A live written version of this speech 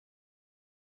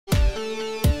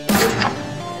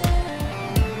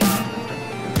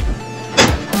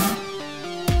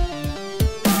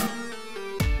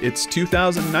It's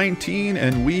 2019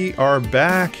 and we are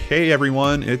back. Hey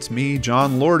everyone, it's me,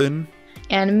 John Lordan.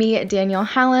 And me, Danelle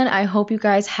Hallan. I hope you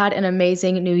guys had an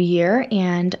amazing new year,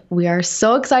 and we are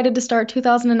so excited to start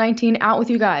 2019 out with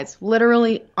you guys.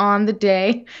 Literally on the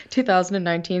day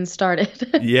 2019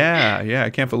 started. Yeah, I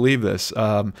can't believe this.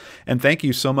 And thank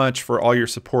you so much for all your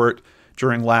support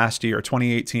during last year.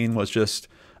 2018 was just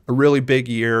a really big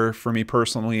year for me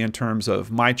personally in terms of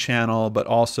my channel, but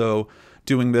also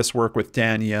doing this work with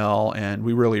Danelle, and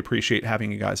we really appreciate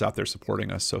having you guys out there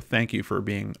supporting us. So thank you for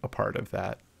being a part of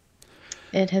that.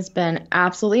 It has been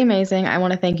absolutely amazing. I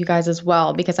want to thank you guys as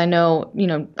well, because I know,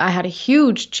 I had a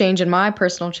huge change in my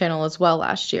personal channel as well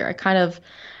last year. I kind of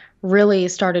really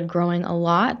started growing a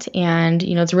lot, and,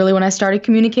 it's really when I started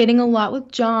communicating a lot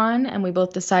with John, and we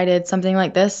both decided something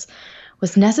like this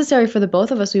was necessary for the both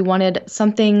of us. We wanted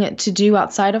something to do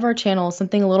outside of our channel,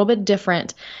 something a little bit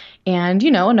different. And,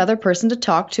 another person to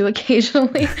talk to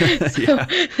occasionally. So Yeah.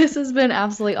 This has been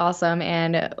absolutely awesome.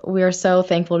 And we are so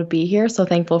thankful to be here. So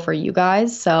thankful for you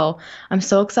guys. So I'm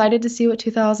so excited to see what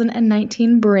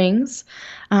 2019 brings.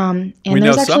 And We know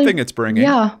there's actually, something it's bringing.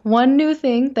 yeah, one new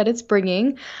thing that it's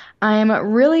bringing. I'm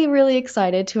really, really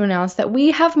excited to announce that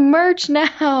we have merch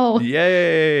now.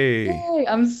 Yay! Yay,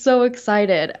 I'm so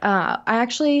excited. I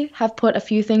actually have put a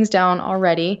few things down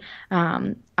already.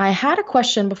 I had a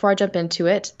question before I jump into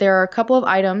it. There are a couple of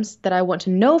items that I want to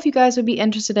know if you guys would be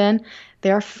interested in. They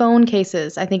are phone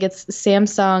cases. I think it's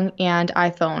Samsung and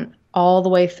iPhone all the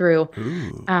way through.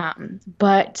 Ooh.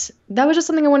 But that was just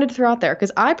something I wanted to throw out there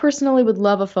because I personally would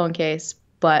love a phone case,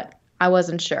 but I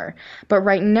wasn't sure. But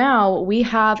right now we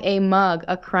have a mug,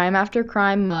 a Crime After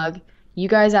Crime mug. You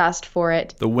guys asked for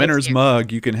it. The winner's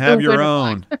mug. You can have your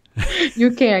own. You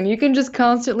can just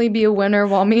constantly be a winner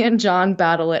while me and John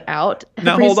battle it out.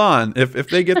 Now hold on. If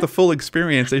they get the full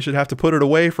experience, they should have to put it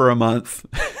away for a month.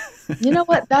 You know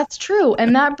what? That's true.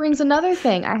 And that brings another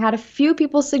thing. I had a few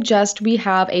people suggest we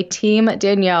have a Team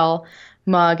Danelle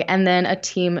mug and then a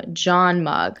Team John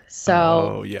mug.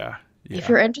 So Oh, yeah. if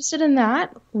you're interested in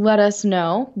that, let us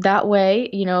know. That way,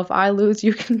 if I lose,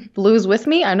 you can lose with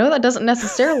me. I know that doesn't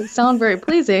necessarily sound very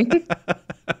pleasing.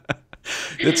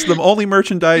 It's the only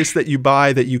merchandise that you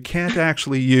buy that you can't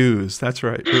actually use. That's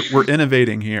right. We're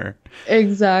innovating here.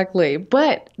 Exactly.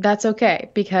 But that's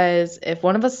okay, because if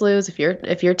one of us loses,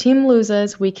 if your team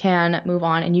loses, we can move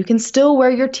on and you can still wear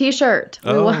your t-shirt.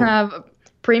 We will have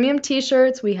premium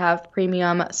t-shirts. We have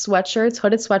premium sweatshirts,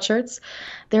 hooded sweatshirts.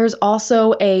 There's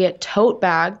also a tote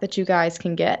bag that you guys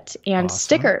can get and Awesome.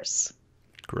 Stickers.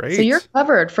 Great. So you're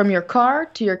covered from your car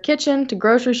to your kitchen to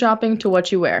grocery shopping to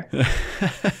what you wear.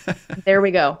 There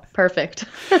we go. Perfect.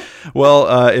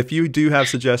 Well, if you do have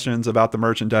suggestions about the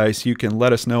merchandise, you can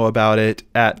let us know about it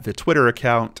at the Twitter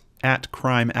account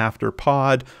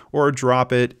 @CrimeAfterPod, or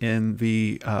drop it in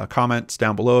the comments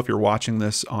down below if you're watching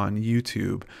this on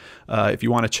YouTube. If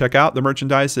you want to check out the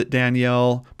merchandise that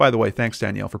Danelle, by the way, thanks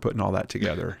Danelle for putting all that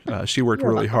together. She worked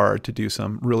really hard to do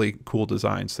some really cool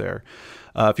designs there.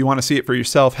 If you want to see it for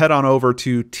yourself, head on over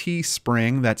to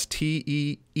Teespring, that's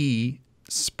TEE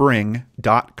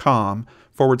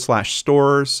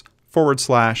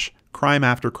spring.com/stores/Crime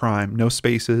After Crime, no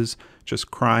spaces,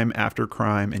 just Crime After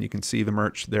Crime, and you can see the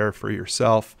merch there for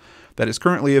yourself that is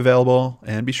currently available.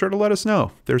 And be sure to let us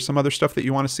know if there's some other stuff that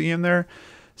you want to see in there.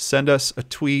 Send us a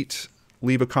tweet,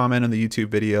 leave a comment in the YouTube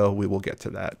video. We will get to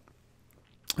that.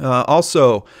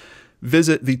 Also,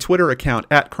 visit the Twitter account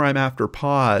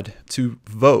 @CrimeAfterPod to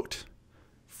vote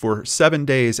for 7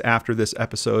 days after this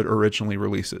episode originally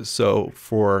releases. So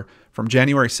from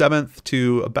January 7th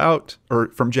to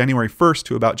from January 1st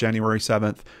to about January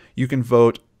 7th, you can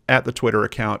vote at the Twitter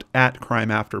account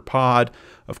 @CrimeAfterPod.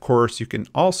 Of course, you can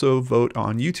also vote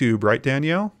on YouTube, right,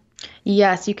 Danelle?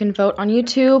 Yes, you can vote on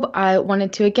YouTube. I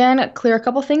wanted to, again, clear a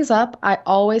couple things up. I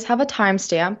always have a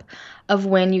timestamp of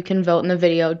when you can vote in the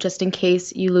video, just in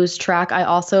case you lose track. I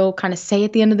also kind of say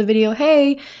at the end of the video,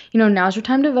 hey, now's your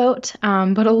time to vote.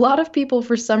 But a lot of people,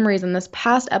 for some reason, this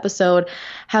past episode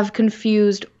have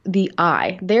confused the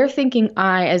I. They're thinking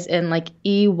I as in like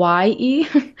EYE.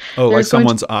 Oh, like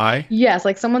someone's eye? Yes,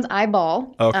 like someone's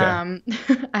eyeball. Okay.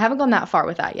 I haven't gone that far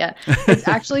with that yet. It's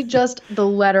actually just the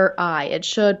letter I. It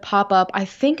should pop up, I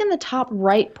think, in the top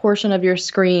right portion of your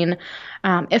screen.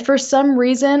 If for some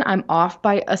reason I'm off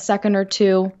by a second or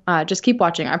two, just keep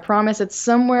watching. I promise it's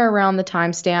somewhere around the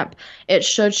timestamp. It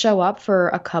should show up for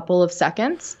a couple of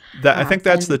seconds. I think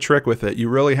that's the trick with it. You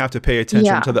really have to pay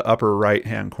attention Yeah. to the upper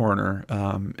right-hand corner,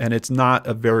 and it's not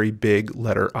a very big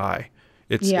letter I.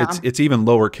 It's even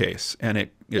lowercase, and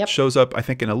it Yep. shows up, I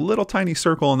think, in a little tiny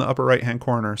circle in the upper right-hand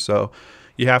corner. So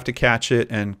you have to catch it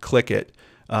and click it.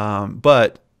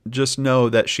 But just know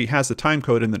that she has the time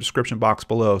code in the description box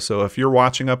below. So if you're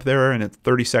watching up there and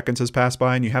 30 seconds has passed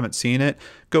by and you haven't seen it,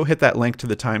 go hit that link to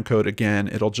the time code again.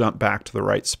 It'll jump back to the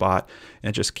right spot,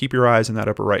 and just keep your eyes in that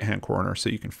upper right-hand corner so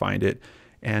you can find it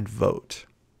and vote.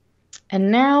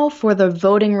 And now for the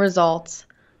voting results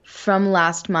from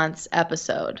last month's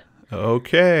episode.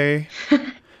 Okay.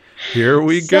 Here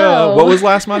we go. What was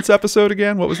last month's episode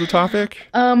again? What was the topic?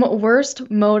 Worst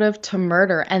motive to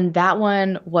murder. And that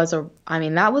one was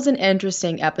that was an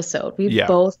interesting episode. We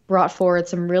both brought forward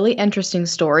some really interesting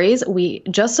stories. We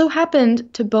just so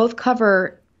happened to both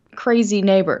cover crazy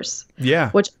neighbors. Yeah.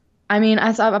 Which,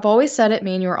 as I've always said it,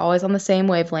 me and you are always on the same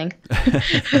wavelength.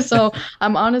 So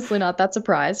I'm honestly not that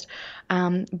surprised.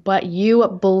 But you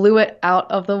blew it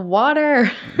out of the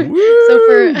water. So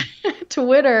for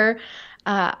Twitter,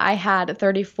 I had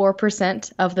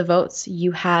 34% of the votes.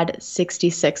 You had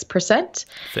 66%.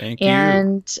 Thank you.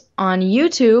 And on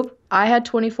YouTube, I had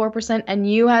 24% and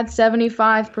you had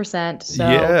 75%. So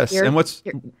yes. And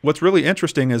what's really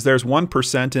interesting is there's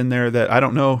 1% in there that I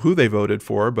don't know who they voted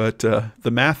for, but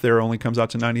the math there only comes out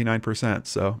to 99%.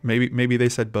 So maybe they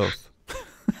said both.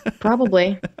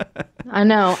 Probably. I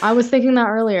know. I was thinking that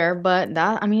earlier, but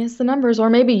it's the numbers. Or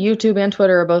maybe YouTube and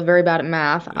Twitter are both very bad at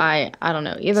math. I don't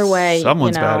know. Either way,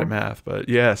 someone's bad at math, but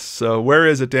yes. So where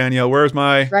is it, Danielle? Where's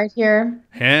my... Right here.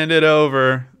 Hand it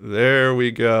over. There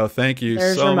we go. Thank you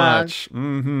There's so your mug. much.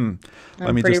 Mm-hmm.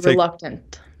 I'm pretty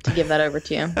reluctant to give that over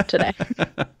to you today.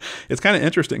 It's kind of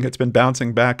interesting. It's been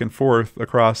bouncing back and forth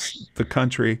across the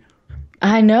country.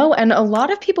 I know, and a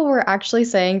lot of people were actually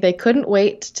saying they couldn't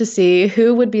wait to see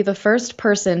who would be the first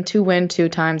person to win 2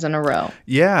 times in a row.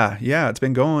 Yeah, it's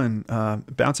been going,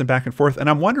 bouncing back and forth. And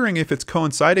I'm wondering if it's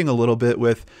coinciding a little bit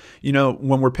with,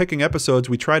 when we're picking episodes,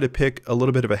 we try to pick a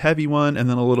little bit of a heavy one and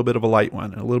then a little bit of a light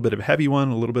one, and a little bit of a heavy one,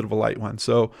 a little bit of a light one.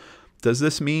 So does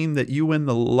this mean that you win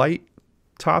the light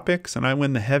topics and I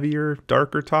win the heavier,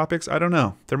 darker topics? I don't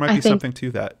know. There might be something to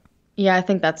that. Yeah, I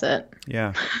think that's it.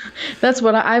 Yeah. That's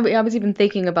what I was even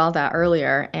thinking about that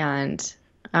earlier, and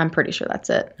I'm pretty sure that's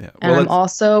it. Yeah. And I'm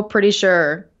also pretty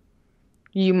sure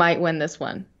you might win this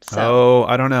one. So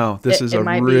I don't know. This is a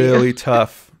really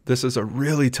tough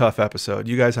episode.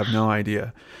 You guys have no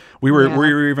idea. We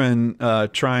were even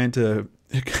trying to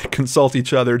consult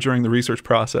each other during the research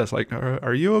process. Like,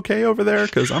 are you okay over there?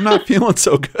 Because I'm not feeling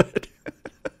so good.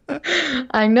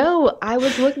 I know. I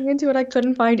was looking into it. I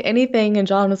couldn't find anything. And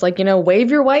John was like, wave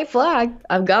your white flag.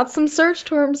 I've got some search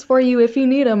terms for you if you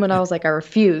need them. And I was like, I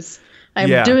refuse.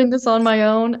 I'm doing this on my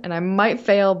own and I might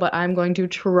fail, but I'm going to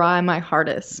try my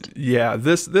hardest. Yeah.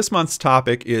 This month's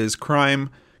topic is crime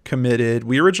committed.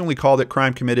 We originally called it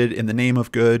crime committed in the name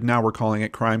of good. Now we're calling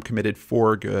it crime committed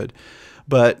for good.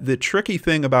 But the tricky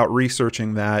thing about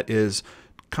researching that is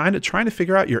kind of trying to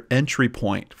figure out your entry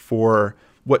point for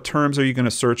what terms are you going to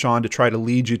search on to try to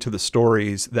lead you to the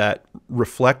stories that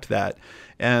reflect that.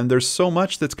 And there's so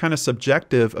much that's kind of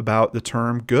subjective about the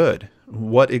term good.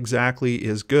 What exactly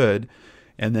is good?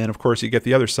 And then, of course, you get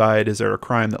the other side. Is there a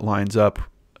crime that lines up,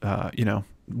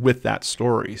 with that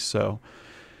story? So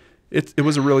it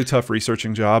was a really tough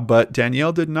researching job, but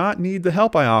Danielle did not need the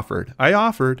help I offered.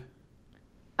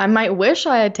 I might wish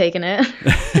I had taken it,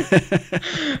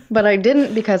 but I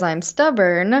didn't because I'm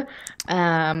stubborn.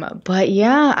 But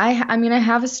yeah, I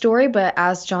have a story, but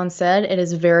as John said, it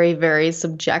is very, very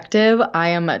subjective. I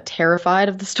am terrified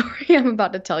of the story I'm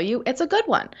about to tell you. It's a good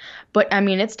one, but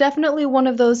it's definitely one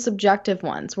of those subjective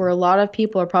ones where a lot of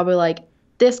people are probably like,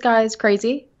 this guy's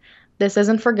crazy. This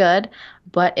isn't for good,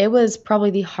 but it was probably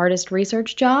the hardest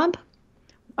research job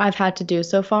I've had to do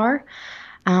so far.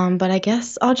 But I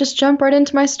guess I'll just jump right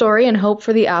into my story and hope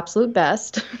for the absolute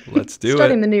best. Let's do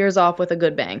Starting the New Year's off with a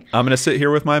good bang. I'm going to sit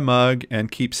here with my mug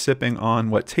and keep sipping on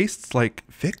what tastes like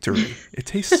victory. It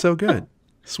tastes so good.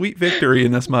 Sweet victory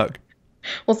in this mug.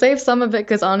 We'll save some of it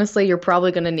because honestly, you're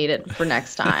probably going to need it for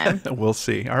next time. We'll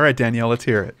see. All right, Danielle, let's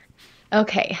hear it.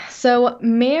 Okay, so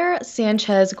Mayor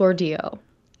Sanchez Gordillo.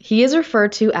 He is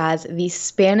referred to as the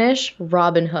Spanish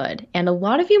Robin Hood, and a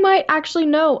lot of you might actually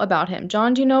know about him.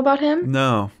 John, do you know about him?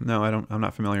 No, I don't. I'm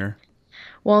not familiar.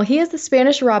 Well, he is the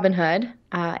Spanish Robin Hood,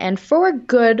 and for a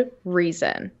good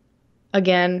reason.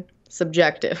 Again,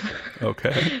 subjective.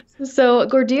 Okay. So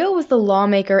Gordillo was the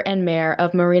lawmaker and mayor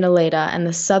of Marinaleda and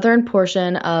the southern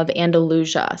portion of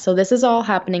Andalusia. So this is all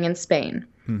happening in Spain.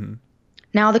 Mm-hmm.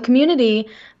 Now, the community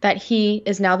that he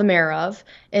is now the mayor of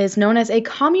is known as a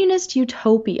communist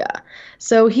utopia.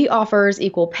 So he offers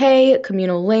equal pay,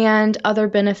 communal land, other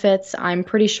benefits. I'm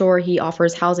pretty sure he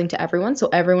offers housing to everyone. So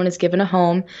everyone is given a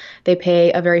home. They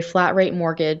pay a very flat rate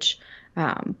mortgage.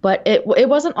 But it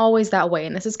wasn't always that way,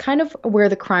 and this is kind of where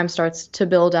the crime starts to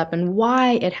build up and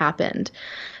why it happened.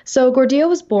 So Gordillo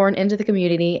was born into the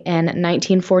community in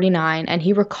 1949, and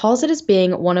he recalls it as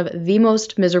being one of the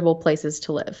most miserable places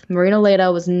to live. Marina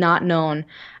Leda was not known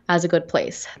as a good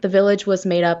place. The village was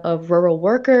made up of rural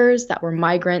workers that were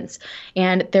migrants,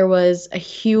 and there was a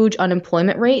huge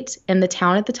unemployment rate in the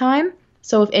town at the time.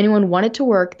 So if anyone wanted to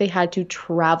work, they had to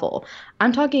travel.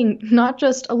 I'm talking not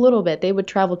just a little bit. They would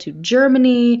travel to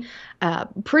Germany,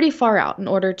 pretty far out in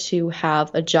order to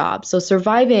have a job. So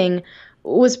surviving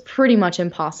was pretty much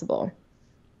impossible.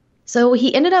 So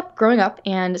he ended up growing up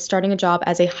and starting a job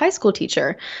as a high school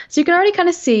teacher. So you can already kind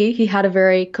of see he had a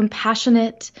very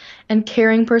compassionate and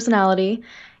caring personality.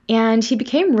 And he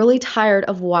became really tired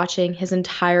of watching his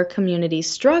entire community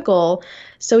struggle.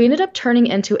 So he ended up turning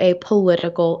into a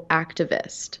political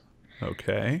activist.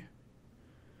 Okay.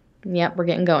 Yep, we're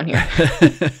getting going here.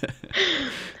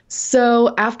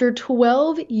 So, after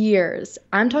 12 years,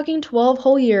 I'm talking 12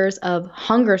 whole years of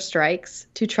hunger strikes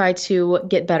to try to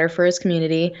get better for his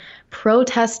community,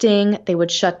 protesting, they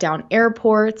would shut down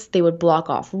airports, they would block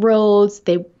off roads,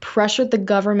 they pressured the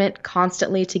government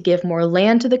constantly to give more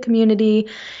land to the community.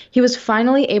 He was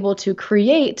finally able to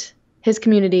create his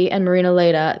community and Marina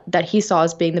Leda that he saw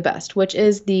as being the best, which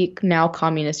is the now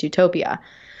communist utopia.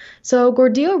 So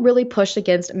Gordillo really pushed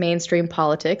against mainstream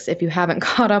politics, if you haven't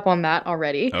caught up on that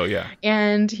already. Oh, yeah.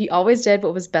 And he always did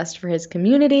what was best for his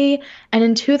community. And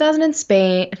in 2000 in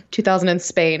Spain,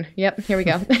 yep, here we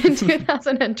go. In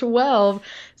 2012,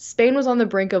 Spain was on the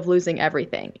brink of losing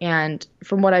everything. And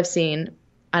from what I've seen,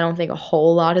 I don't think a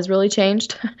whole lot has really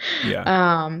changed.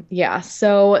 Yeah.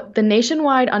 So the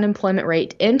nationwide unemployment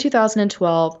rate in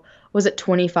 2012 was at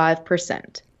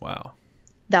 25%. Wow.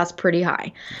 That's pretty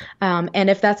high. And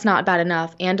if that's not bad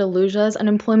enough, Andalusia's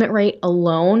unemployment rate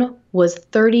alone was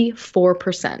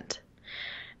 34%,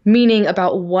 meaning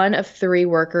about one of three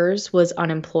workers was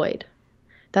unemployed.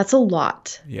 That's a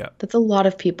lot. Yeah. That's a lot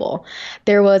of people.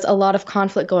 There was a lot of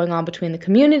conflict going on between the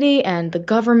community and the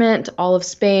government. All of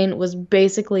Spain was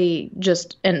basically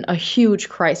just in a huge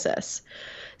crisis.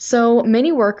 So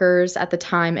many workers at the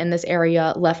time in this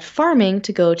area left farming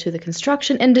to go to the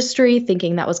construction industry,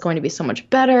 thinking that was going to be so much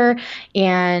better.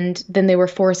 And then they were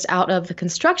forced out of the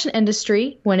construction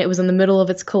industry when it was in the middle of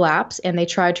its collapse, and they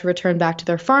tried to return back to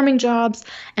their farming jobs,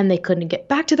 and they couldn't get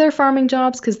back to their farming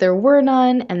jobs because there were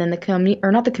none. And then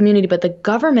not the community, but the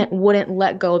government wouldn't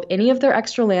let go of any of their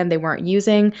extra land they weren't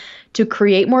using to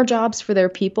create more jobs for their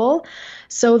people.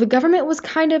 So the government was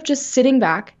kind of just sitting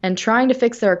back and trying to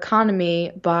fix their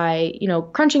economy by,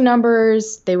 crunching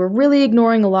numbers. They were really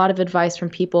ignoring a lot of advice from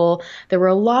people. There were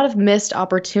a lot of missed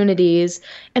opportunities,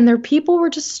 and their people were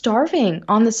just starving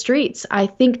on the streets. I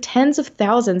think tens of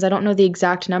thousands, I don't know the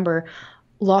exact number,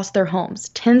 lost their homes.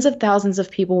 Tens of thousands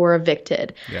of people were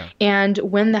evicted. Yeah. And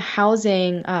when the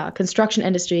housing construction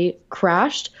industry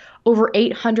crashed, over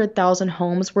 800,000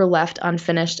 homes were left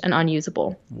unfinished and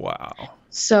unusable. Wow.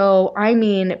 So, I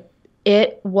mean,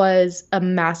 it was a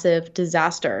massive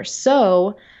disaster.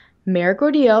 So, Mayor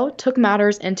Gordillo took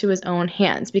matters into his own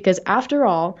hands because, after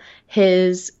all,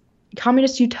 his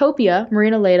communist utopia,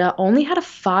 Marina Leda, only had a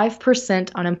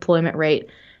 5% unemployment rate,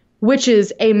 which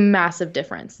is a massive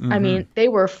difference. I mean, they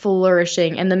were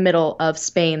flourishing in the middle of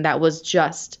Spain that was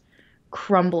just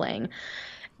crumbling.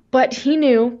 But he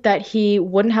knew that he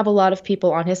wouldn't have a lot of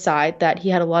people on his side, that he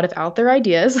had a lot of out there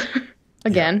ideas.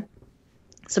 Again,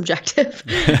 subjective.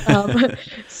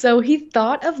 So he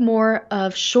thought of more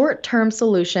of short-term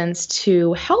solutions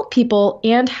to help people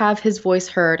and have his voice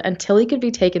heard until he could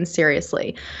be taken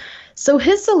seriously. So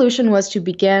his solution was to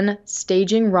begin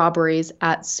staging robberies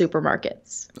at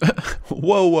supermarkets.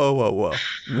 Whoa.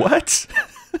 What?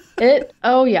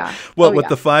 Oh yeah. What, with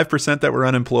the 5% that were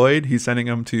unemployed, he's sending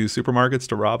them to supermarkets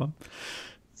to rob them?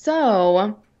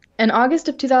 So, in August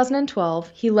of 2012,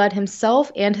 he led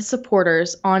himself and his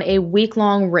supporters on a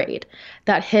week-long raid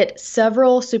that hit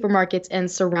several supermarkets in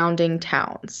surrounding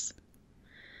towns.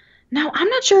 Now, I'm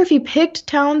not sure if he picked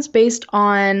towns based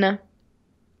on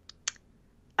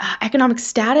economic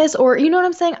status or, you know what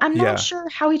I'm saying? I'm not sure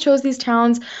how he chose these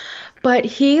towns, but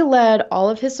he led all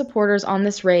of his supporters on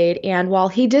this raid, and while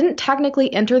he didn't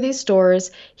technically enter these stores,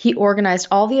 he organized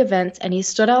all the events and he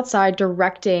stood outside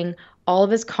directing all of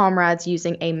his comrades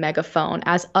using a megaphone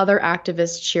as other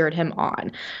activists cheered him on.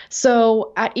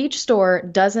 So at each store,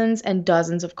 dozens and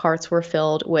dozens of carts were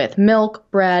filled with milk,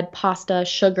 bread, pasta,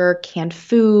 sugar, canned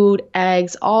food,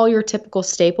 eggs, all your typical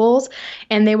staples,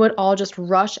 and they would all just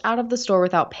rush out of the store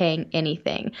without paying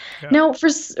anything. Yeah. Now,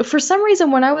 for some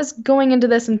reason, when I was going into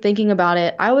this and thinking about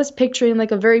it, I was picturing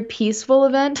like a very peaceful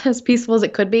event, as peaceful as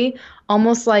it could be,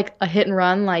 almost like a hit and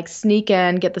run, like sneak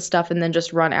in, get the stuff, and then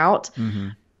just run out. Mm-hmm.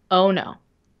 Oh no.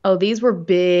 Oh, these were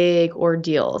big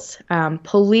ordeals.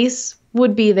 Police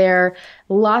would be there,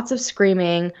 lots of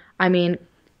screaming. I mean,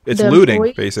 It's the looting,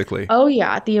 employees, basically. oh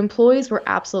yeah, the employees were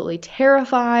absolutely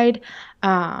terrified.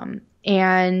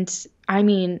 And I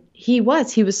mean, he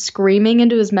was screaming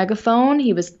into his megaphone.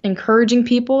 He was encouraging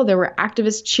people. There were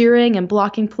activists cheering and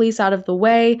blocking police out of the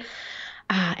way.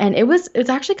 And it's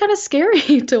actually kind of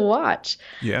scary to watch.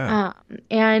 Yeah.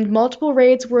 And multiple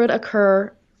raids would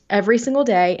occur every single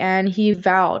day, and he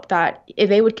vowed that if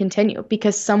they would continue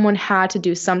because someone had to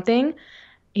do something.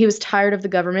 He was tired of the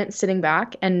government sitting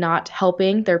back and not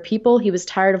helping their people. He was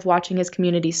tired of watching his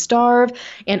community starve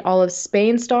and all of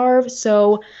Spain starve.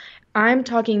 So I'm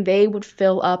talking they would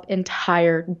fill up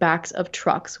entire backs of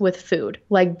trucks with food.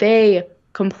 Like they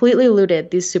completely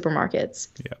looted these supermarkets.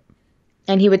 Yeah.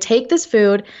 And he would take this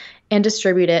food and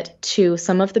distribute it to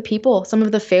some of the people, some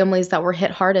of the families that were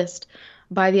hit hardest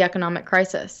by the economic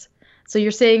crisis. So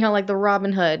you're seeing how like the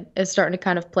Robin Hood is starting to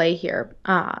kind of play here.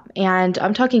 And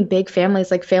I'm talking big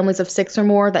families, like families of 6 or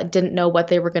more that didn't know what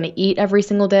they were going to eat every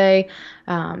single day.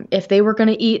 If they were going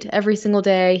to eat every single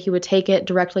day, he would take it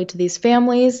directly to these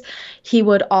families. He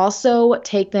would also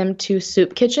take them to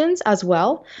soup kitchens as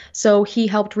well. So he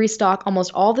helped restock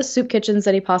almost all the soup kitchens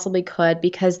that he possibly could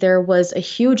because there was a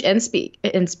huge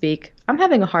in-speak. I'm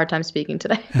having a hard time speaking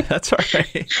today. That's all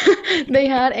right. They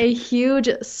had a huge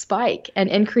spike and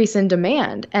increase in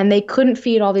demand, and they couldn't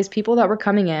feed all these people that were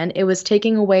coming in. It was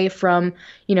taking away from,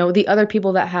 the other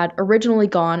people that had originally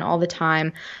gone all the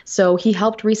time. So he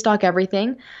helped restock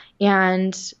everything.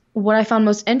 And what I found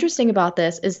most interesting about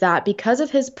this is that because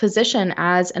of his position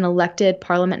as an elected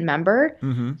parliament member,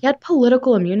 Mm-hmm. he had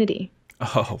political immunity.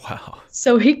 Oh, wow.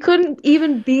 So he couldn't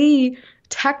even be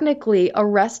technically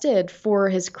arrested for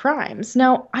his crimes.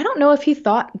 Now, I don't know if he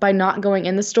thought by not going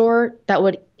in the store that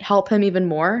would help him even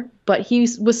more, but he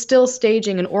was still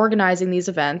staging and organizing these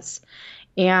events.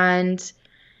 And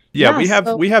Yeah,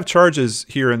 so, we have charges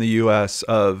here in the US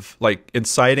of like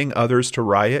inciting others to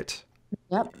riot.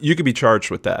 yep. You could be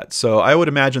charged with that. So I would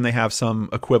imagine they have some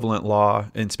equivalent law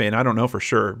in Spain. I don't know for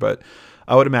sure, but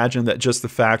I would imagine that just the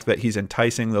fact that he's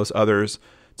enticing those others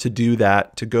to do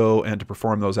that, to go and to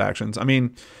perform those actions. I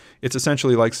mean, it's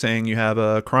essentially like saying you have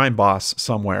a crime boss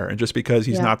somewhere, and just because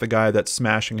he's Yeah. not the guy that's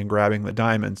smashing and grabbing the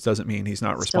diamonds doesn't mean he's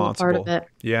not Still a responsible. part of it.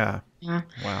 Yeah. Yeah.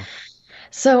 Wow.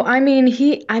 So,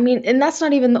 and that's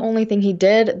not even the only thing he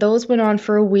did. Those went on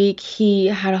for a week. He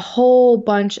had a whole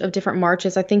bunch of different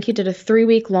marches. I think he did a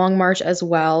 3-week long march as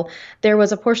well. There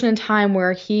was a portion in time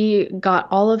where he got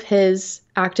all of his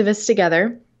activists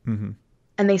together Mm-hmm.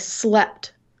 and they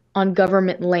slept on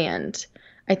government land.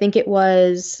 I think it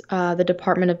was the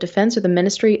Department of Defense or the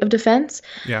Ministry of Defense.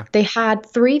 Yeah. They had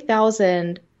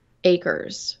 3,000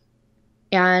 acres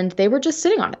and they were just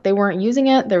sitting on it. They weren't using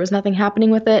it. There was nothing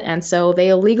happening with it. And so they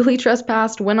illegally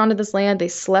trespassed, went onto this land. They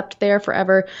slept there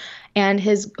forever. And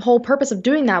his whole purpose of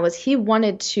doing that was he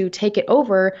wanted to take it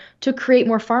over to create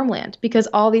more farmland because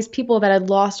all these people that had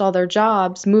lost all their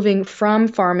jobs moving from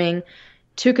farming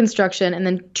to construction and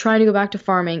then trying to go back to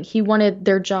farming, he wanted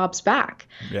their jobs back.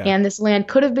 Yeah. And this land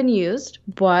could have been used,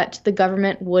 but the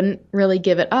government wouldn't really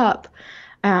give it up.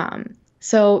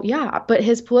 So yeah, but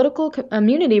his political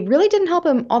immunity really didn't help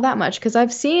him all that much because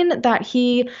I've seen that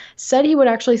he said he would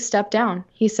actually step down.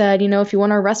 He said, if you want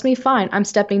to arrest me, fine. I'm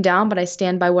stepping down, but I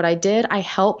stand by what I did. I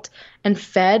helped and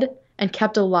fed and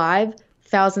kept alive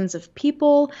thousands of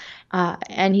people.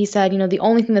 And he said, the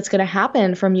only thing that's going to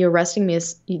happen from you arresting me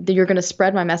is that you're going to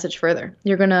spread my message further.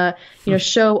 You're going to,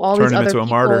 show all Turn these him other into a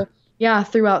people, martyr. yeah,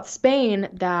 throughout Spain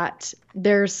that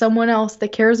there's someone else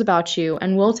that cares about you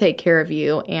and will take care of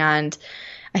you. And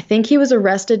I think he was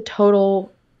arrested total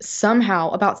somehow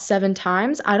about 7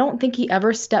 times. I don't think he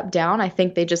ever stepped down. I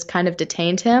think they just kind of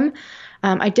detained him.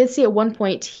 I did see at one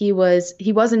point he was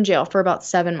in jail for about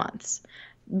 7 months.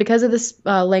 Because of this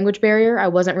language barrier, I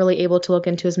wasn't really able to look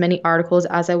into as many articles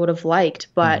as I would have liked,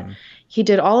 but he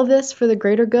did all of this for the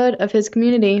greater good of his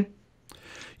community.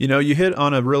 You hit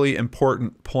on a really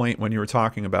important point when you were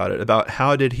talking about it, about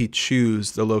how did he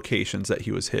choose the locations that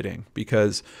he was hitting?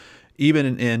 Because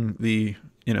even in the,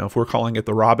 if we're calling it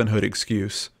the Robin Hood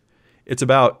excuse, it's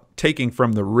about taking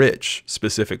from the rich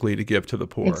specifically to give to the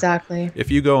poor. Exactly.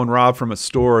 If you go and rob from a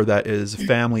store that is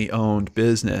family-owned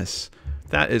business,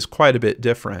 that is quite a bit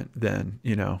different than,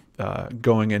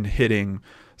 going and hitting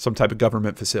some type of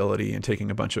government facility and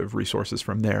taking a bunch of resources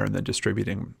from there and then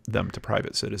distributing them to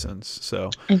private citizens.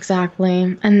 So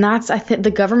Exactly. And I think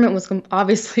the government was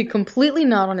obviously completely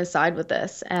not on his side with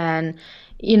this. And,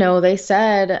 they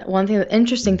said one thing, the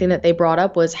interesting thing that they brought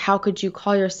up was how could you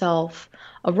call yourself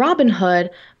a Robin Hood,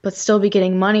 but still be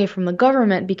getting money from the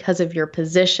government because of your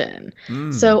position?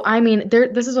 So, I mean,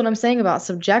 this is what I'm saying about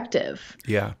subjective.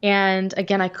 yeah, And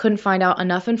again, I couldn't find out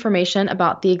enough information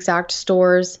about the exact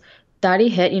stores that he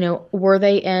hit. Were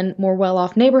they in more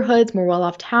well-off neighborhoods, more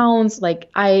well-off towns? Whew,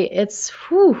 it's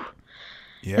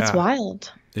yeah,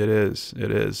 wild. it is.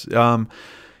 It is.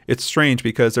 It's strange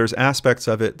because there's aspects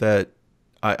of it that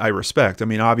I respect. I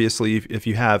mean, obviously, if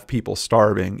you have people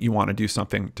starving, you want to do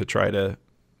something to try to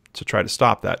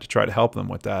stop that, to try to help them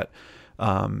with that.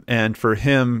 And for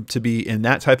him to be in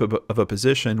that type of a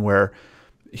position where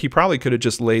he probably could have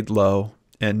just laid low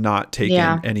and not taken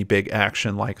Yeah. any big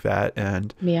action like that,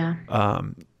 and Yeah.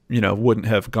 wouldn't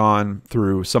have gone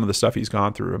through some of the stuff he's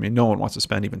gone through. I mean, no one wants to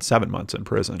spend even 7 months in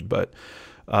prison, but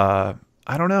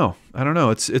I don't know.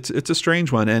 It's a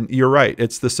strange one, and you're right.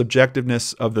 It's the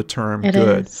subjectiveness of the term It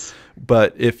good. is.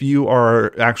 But if you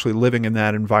are actually living in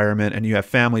that environment and you have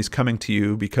families coming to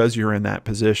you because you're in that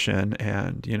position,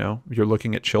 and you're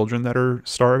looking at children that are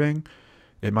starving,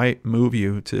 it might move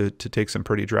you to take some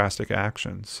pretty drastic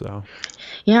actions. So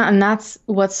Yeah, and that's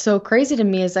what's so crazy to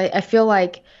me is I feel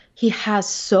like he has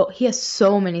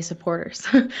so many supporters.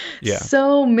 yeah,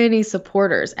 So many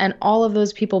supporters, and all of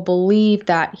those people believe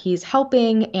that he's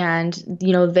helping, and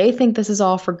they think this is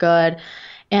all for good.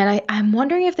 And I'm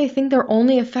wondering if they think they're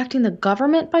only affecting the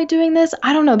government by doing this.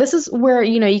 I don't know. This is where,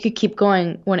 you could keep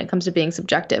going when it comes to being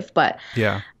subjective, but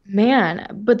yeah, man,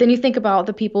 but then you think about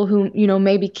the people who,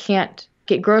 maybe can't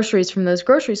get groceries from those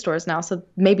grocery stores now, so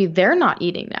maybe they're not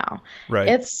eating now. right.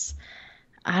 It's,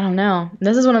 I don't know.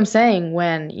 This is what I'm saying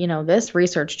when, this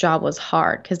research job was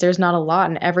hard because there's not a lot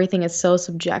and everything is so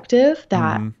subjective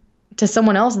that Mhm. to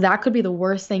someone else, that could be the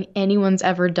worst thing anyone's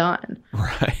ever done.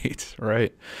 Right,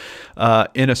 right.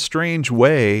 In a strange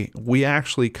way, we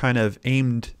actually kind of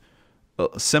aimed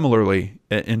similarly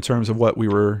in terms of what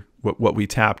we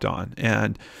tapped on.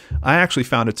 And I actually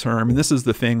found a term, and this is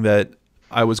the thing that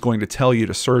I was going to tell you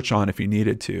to search on if you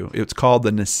needed to. It's called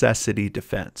the necessity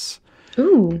defense.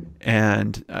 Ooh,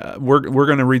 And we're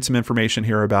going to read some information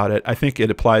here about it. I think it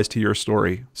applies to your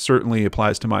story, certainly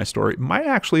applies to my story, might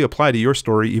actually apply to your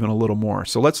story even a little more.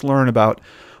 So let's learn about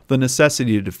the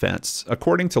necessity defense.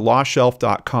 According to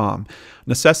lawshelf.com,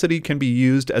 necessity can be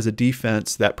used as a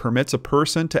defense that permits a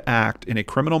person to act in a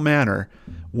criminal manner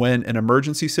when an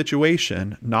emergency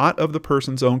situation, not of the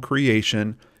person's own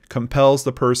creation, compels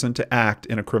the person to act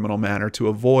in a criminal manner to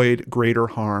avoid greater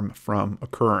harm from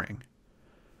occurring.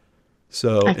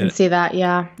 So, I can see that.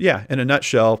 Yeah. yeah, in a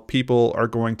nutshell, people are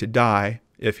going to die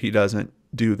if he doesn't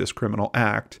do this criminal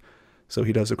act. So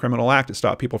he does a criminal act to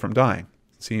stop people from dying.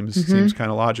 Seems kind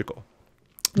of logical.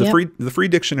 The Yep.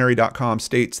 freedictionary.com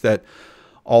states that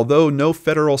although no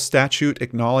federal statute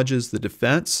acknowledges the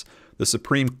defense, the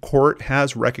Supreme Court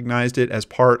has recognized it as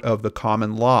part of the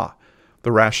common law.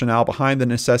 The rationale behind the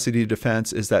necessity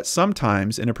defense is that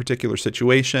sometimes, in a particular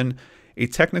situation, a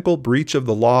technical breach of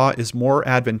the law is more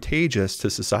advantageous to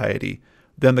society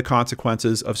than the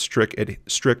consequences of strict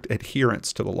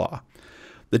adherence to the law.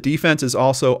 The defense is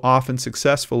also often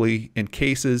successfully in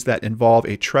cases that involve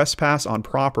a trespass on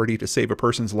property to save a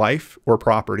person's life or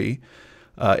property.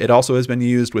 It also has been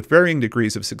used with varying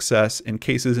degrees of success in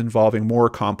cases involving more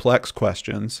complex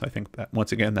questions. I think that,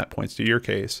 once again, that points to your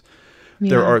case.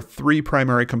 There Yeah. are 3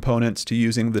 primary components to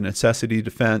using the necessity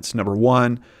defense. Number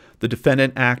 1, the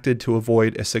defendant acted to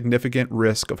avoid a significant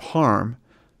risk of harm.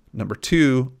 Number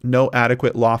 2, no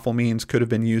adequate lawful means could have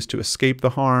been used to escape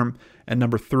the harm. And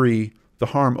number 3, the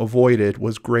harm avoided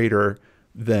was greater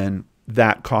than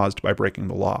that caused by breaking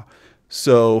the law.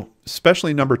 So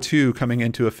especially number 2 coming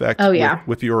into effect Oh, yeah.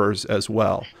 with yours as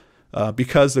well,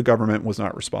 because the government was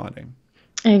not responding.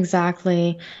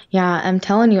 Exactly. Yeah, I'm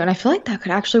telling you. And I feel like that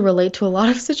could actually relate to a lot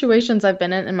of situations I've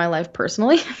been in my life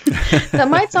personally. That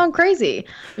might sound crazy.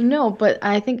 No, but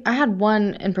I think I had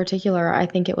one in particular. I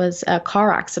think it was a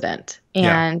car accident.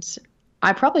 Yeah, And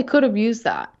I probably could have used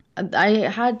that. I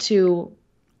had to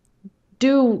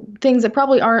do things that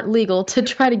probably aren't legal to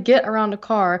try to get around a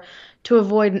car to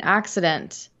avoid an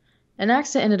accident. An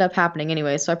accident ended up happening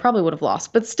anyway, so I probably would have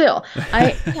lost. But still,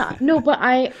 yeah, no, but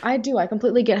I do. I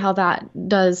completely get how that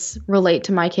does relate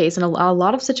to my case and a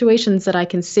lot of situations that I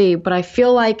can see. But I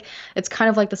feel like it's kind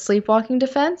of like the sleepwalking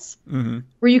defense, Hmm.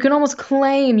 where you can almost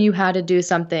claim you had to do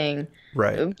something,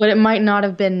 Right. but it might not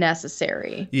have been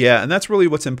necessary. Yeah, and that's really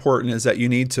what's important is that you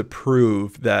need to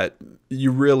prove that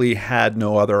you really had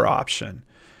no other option.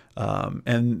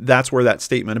 And that's where that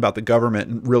statement about the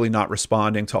government really not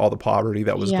responding to all the poverty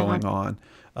that was Yeah, going on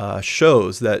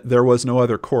shows that there was no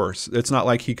other course. It's not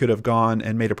like he could have gone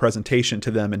and made a presentation to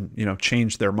them and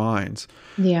changed their minds.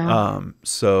 yeah.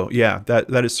 So yeah,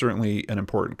 that is certainly an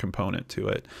important component to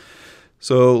it.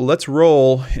 So let's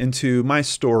roll into my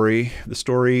story, the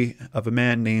story of a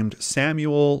man named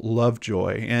Samuel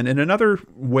Lovejoy. And in another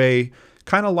way,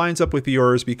 kind of lines up with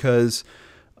yours because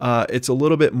it's a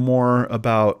little bit more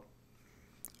about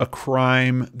a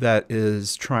crime that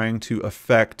is trying to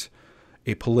affect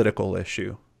a political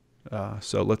issue.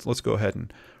 So let's go ahead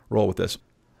and roll with this.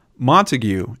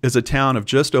 Montague is a town of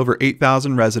just over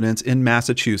 8,000 residents in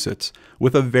Massachusetts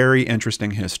with a very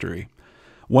interesting history.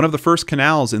 One of the first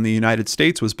canals in the United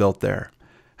States was built there.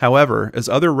 However, as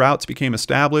other routes became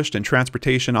established and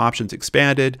transportation options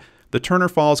expanded, the Turner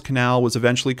Falls Canal was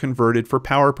eventually converted for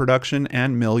power production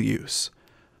and mill use.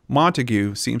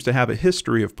 Montague seems to have a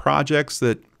history of projects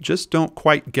that just don't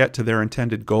quite get to their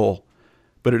intended goal,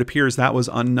 but it appears that was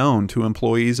unknown to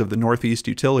employees of the Northeast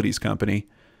Utilities Company.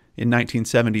 In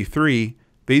 1973,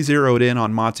 they zeroed in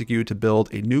on Montague to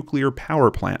build a nuclear power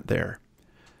plant there.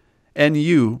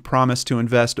 NU promised to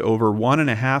invest over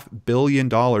 $1.5 billion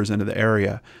into the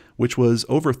area, which was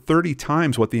over 30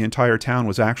 times what the entire town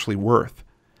was actually worth.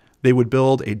 They would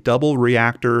build a double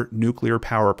reactor nuclear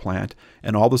power plant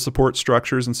and all the support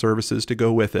structures and services to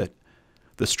go with it.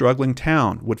 The struggling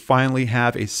town would finally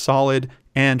have a solid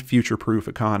and future-proof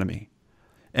economy.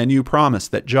 NU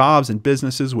promised that jobs and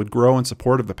businesses would grow in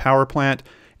support of the power plant,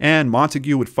 and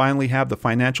Montague would finally have the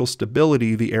financial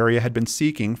stability the area had been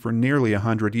seeking for nearly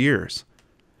 100 years.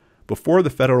 Before the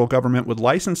federal government would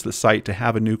license the site to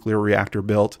have a nuclear reactor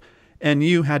built,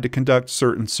 NU had to conduct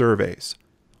certain surveys.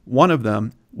 One of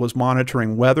them was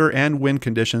monitoring weather and wind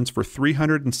conditions for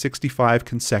 365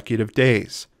 consecutive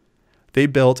days. They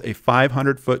built a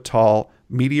 500-foot tall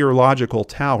meteorological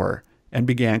tower and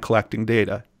began collecting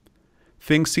data.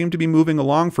 Things seemed to be moving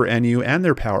along for NU and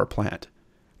their power plant.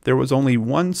 There was only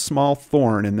one small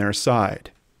thorn in their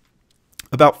side.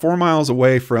 About 4 miles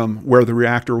away from where the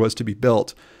reactor was to be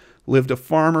built lived a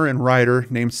farmer and writer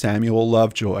named Samuel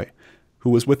Lovejoy, who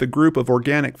was with a group of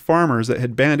organic farmers that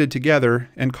had banded together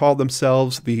and called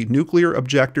themselves the Nuclear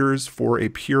Objectors for a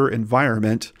Pure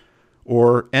Environment,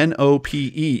 or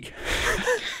NOPE.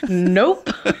 Nope.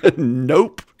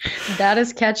 Nope. That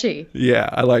is catchy. Yeah,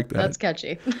 I like that. That's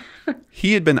catchy.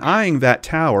 He had been eyeing that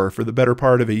tower for the better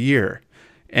part of a year.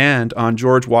 And on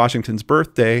George Washington's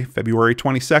birthday, February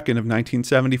 22nd of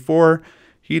 1974,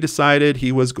 he decided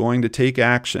he was going to take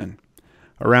action.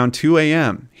 Around 2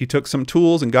 a.m., he took some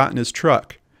tools and got in his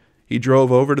truck. He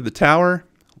drove over to the tower,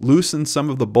 loosened some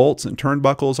of the bolts and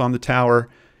turnbuckles on the tower,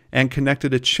 and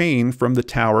connected a chain from the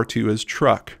tower to his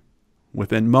truck.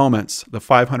 Within moments, the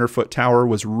 500-foot tower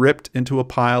was ripped into a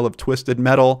pile of twisted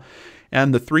metal,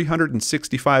 and the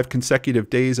 365 consecutive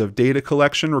days of data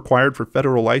collection required for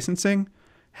federal licensing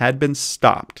had been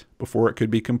stopped before it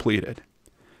could be completed.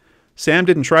 Sam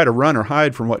didn't try to run or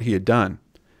hide from what he had done.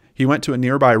 He went to a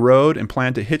nearby road and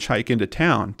planned to hitchhike into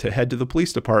town to head to the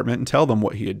police department and tell them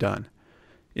what he had done.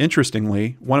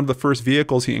 Interestingly, one of the first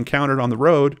vehicles he encountered on the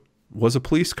road was a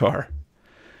police car.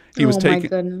 He was My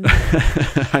goodness.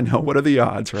 I know, what are the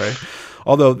odds, right?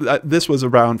 Although this was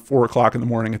around 4 o'clock in the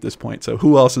morning at this point, so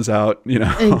who else is out,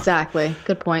 Exactly.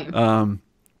 Good point.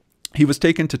 He was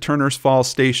taken to Turner's Falls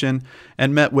Station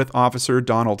and met with Officer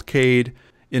Donald Cade.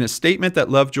 In a statement that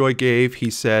Lovejoy gave, he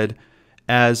said,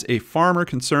 "As a farmer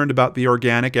concerned about the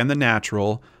organic and the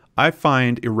natural, I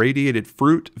find irradiated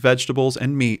fruit, vegetables,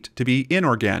 and meat to be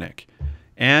inorganic,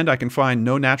 and I can find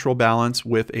no natural balance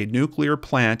with a nuclear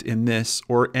plant in this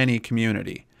or any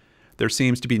community. There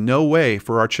seems to be no way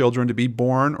for our children to be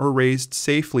born or raised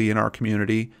safely in our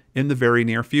community in the very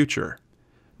near future.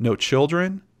 No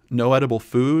children, no edible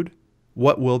food.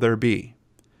 What will there be?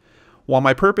 While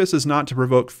my purpose is not to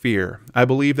provoke fear, I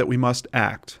believe that we must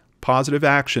act. Positive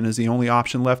action is the only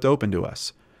option left open to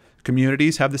us.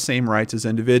 Communities have the same rights as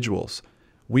individuals.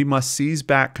 We must seize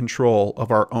back control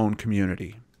of our own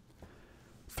community.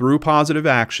 Through positive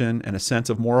action and a sense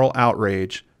of moral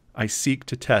outrage, I seek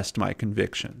to test my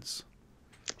convictions."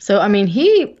 So, I mean,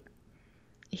 he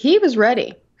was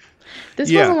ready.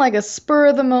 This Yeah. wasn't like a spur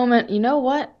of the moment, you know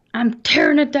what? I'm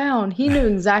tearing it down. He knew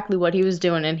exactly what he was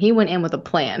doing and he went in with a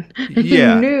plan. He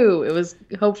Yeah. knew it was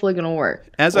hopefully going to work.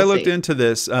 As I We'll looked see. into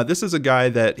this, this is a guy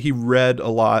that he read a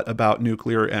lot about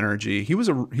nuclear energy.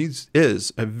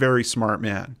 Is a very smart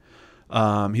man.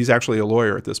 He's actually a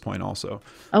lawyer at this point, also.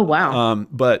 Oh, wow.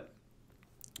 But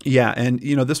yeah, and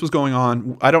this was going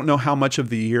on. I don't know how much of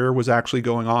the year was actually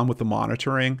going on with the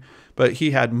monitoring, but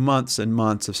he had months and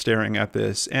months of staring at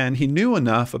this, and he knew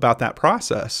enough about that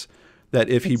process that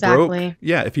Exactly.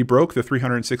 if he broke the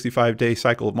 365-day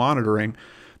cycle of monitoring,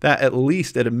 that at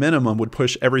least at a minimum would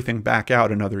push everything back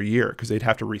out another year because they'd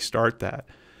have to restart that.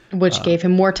 Which gave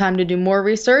him more time to do more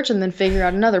research and then figure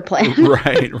out another plan.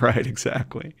 Right,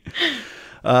 exactly.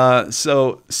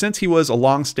 So since he was a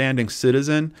longstanding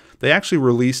citizen, they actually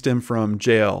released him from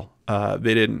jail.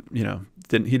 They didn't, he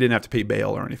didn't have to pay bail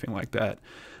or anything like that.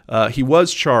 He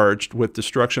was charged with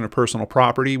destruction of personal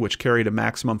property, which carried a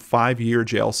maximum 5-year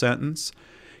jail sentence.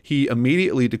 He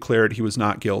immediately declared he was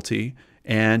not guilty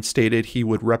and stated he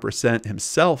would represent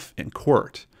himself in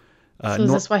court. So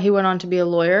is this why he went on to be a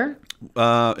lawyer?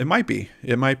 It might be.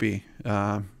 It might be.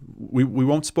 We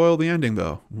won't spoil the ending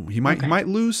though. He Okay. might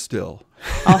lose still.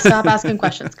 I'll stop asking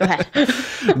questions. Go ahead.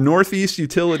 Northeast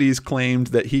Utilities claimed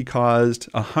that he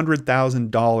caused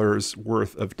 $100,000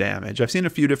 worth of damage. I've seen a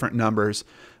few different numbers,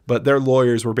 but their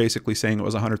lawyers were basically saying it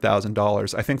was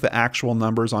 $100,000. I think the actual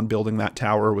numbers on building that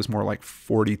tower was more like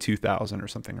 42,000 or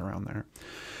something around there.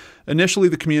 Initially,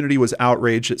 the community was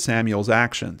outraged at Samuel's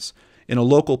actions. In a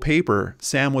local paper,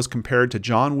 Sam was compared to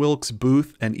John Wilkes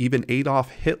Booth and even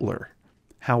Adolf Hitler.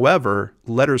 However,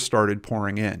 letters started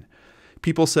pouring in.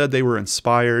 People said they were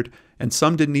inspired, and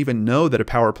some didn't even know that a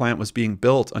power plant was being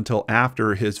built until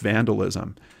after his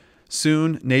vandalism.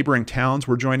 Soon, neighboring towns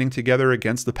were joining together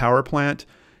against the power plant.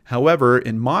 However,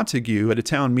 in Montague, at a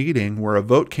town meeting where a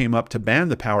vote came up to ban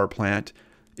the power plant,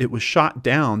 it was shot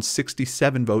down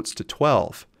 67 votes to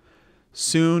 12.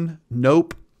 Soon,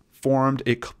 Nope formed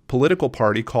a political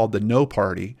party called the No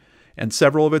Party, and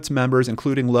several of its members,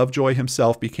 including Lovejoy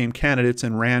himself, became candidates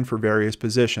and ran for various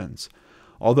positions.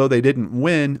 Although they didn't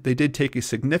win, they did take a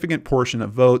significant portion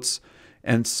of votes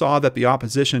and saw that the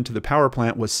opposition to the power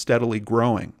plant was steadily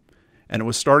growing, and it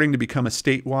was starting to become a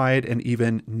statewide and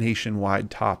even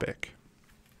nationwide topic.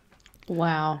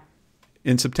 Wow.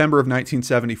 In September of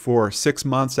 1974, 6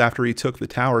 months after he took the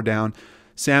tower down,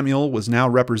 Samuel was now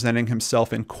representing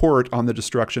himself in court on the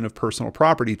destruction of personal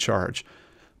property charge.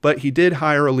 But he did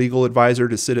hire a legal advisor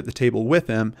to sit at the table with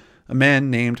him, a man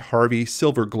named Harvey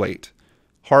Silverglate.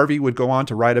 Harvey would go on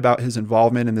to write about his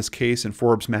involvement in this case in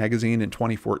Forbes magazine in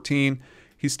 2014.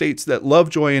 He states that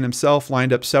Lovejoy and himself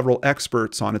lined up several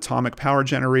experts on atomic power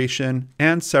generation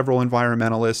and several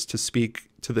environmentalists to speak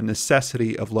to the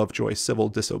necessity of Lovejoy's civil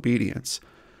disobedience.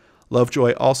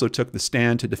 Lovejoy also took the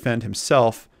stand to defend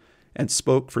himself and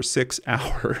spoke for 6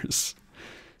 hours.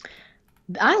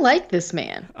 I like this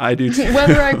man. I do too.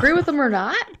 Whether I agree with him or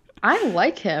not, I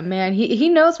like him, man. He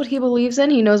knows what he believes in,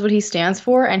 he knows what he stands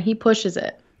for, and he pushes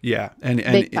it. Yeah,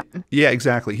 Big time. yeah,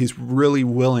 exactly. He's really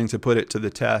willing to put it to the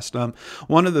test.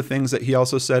 One of the things that he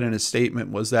also said in his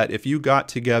statement was that if you got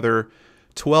together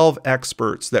 12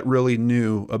 experts that really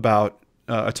knew about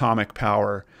atomic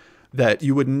power, that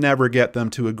you would never get them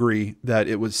to agree that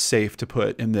it was safe to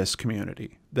put in this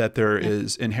community, that there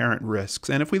is inherent risks.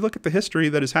 And if we look at the history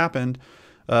that has happened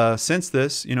since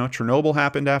this, Chernobyl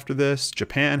happened after this,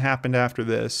 Japan happened after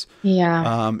this.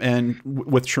 Yeah. And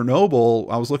with Chernobyl,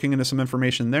 I was looking into some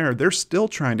information there. They're still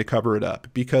trying to cover it up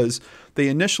because they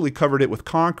initially covered it with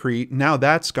concrete. Now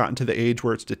that's gotten to the age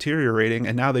where it's deteriorating.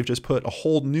 And now they've just put a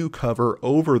whole new cover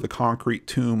over the concrete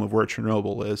tomb of where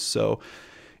Chernobyl is. So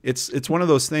it's one of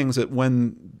those things that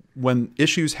when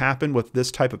issues happen with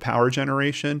this type of power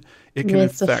generation,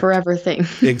 It's a forever thing.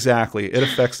 Exactly. It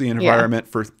affects the environment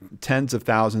for tens of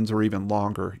thousands or even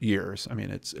longer years. I mean,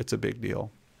 it's a big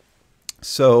deal.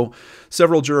 So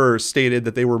several jurors stated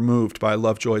that they were moved by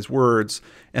Lovejoy's words,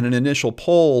 and an initial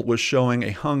poll was showing a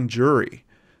hung jury.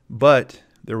 But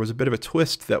there was a bit of a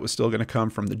twist that was still going to come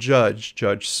from the judge,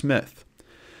 Judge Smith.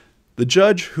 The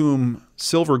judge, whom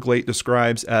Silverglate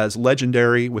describes as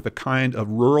legendary with a kind of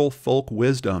rural folk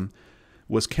wisdom,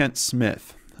 was Kent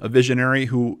Smith, a visionary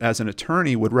who, as an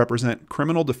attorney, would represent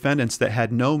criminal defendants that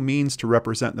had no means to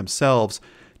represent themselves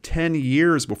 10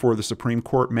 years before the Supreme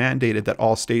Court mandated that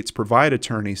all states provide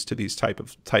attorneys to these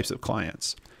types of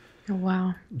clients. Oh,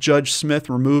 wow. Judge Smith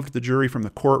removed the jury from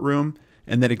the courtroom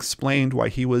and then explained why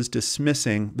he was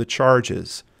dismissing the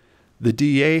charges. The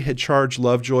DA had charged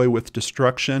Lovejoy with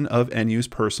destruction of NU's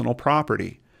personal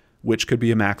property, which could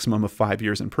be a maximum of 5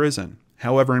 years in prison.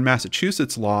 However, in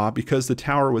Massachusetts law, because the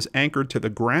tower was anchored to the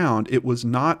ground, it was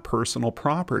not personal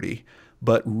property,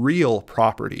 but real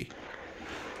property.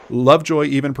 Lovejoy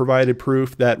even provided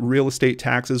proof that real estate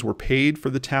taxes were paid for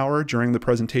the tower during the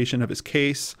presentation of his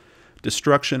case.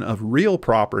 Destruction of real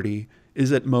property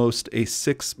is at most a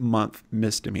 6-month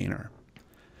misdemeanor.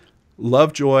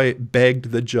 Lovejoy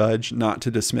begged the judge not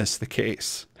to dismiss the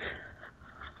case.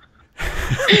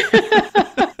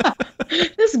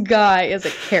 This guy is a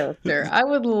character. I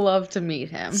would love to meet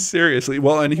him. Seriously.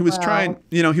 Well, and he was trying,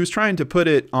 he was trying to put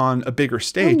it on a bigger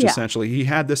stage, essentially. He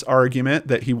had this argument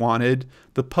that he wanted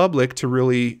the public to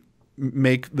really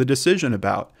make the decision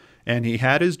about. And he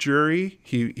had his jury.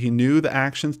 He knew the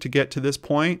actions to get to this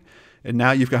point. And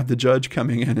now you've got the judge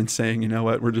coming in and saying, you know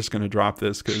what, we're just going to drop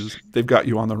this because they've got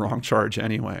you on the wrong charge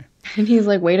anyway. And he's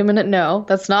like, wait a minute, no,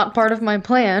 that's not part of my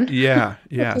plan. Yeah.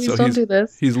 Please So don't do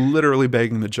this. He's literally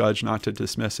begging the judge not to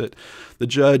dismiss it. The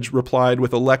judge replied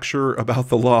with a lecture about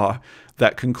the law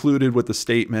that concluded with the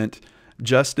statement,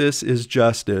 "Justice is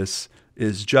justice,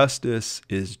 is justice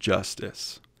is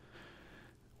justice."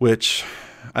 Which,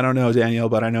 I don't know, Danielle,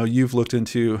 but I know you've looked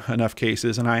into enough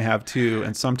cases, and I have too.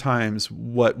 And sometimes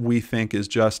what we think is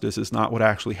justice is not what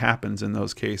actually happens in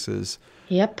those cases.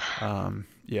 Yep.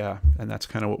 Yeah, and that's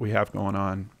kind of what we have going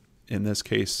on in this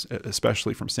case,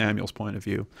 especially from Samuel's point of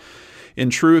view. In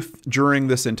truth, during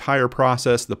this entire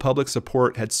process, the public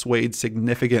support had swayed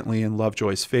significantly in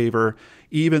Lovejoy's favor.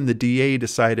 Even the DA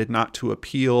decided not to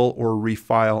appeal or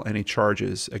refile any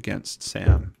charges against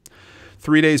Sam.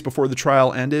 3 days before the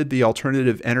trial ended, the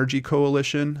Alternative Energy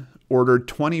Coalition ordered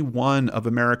 21 of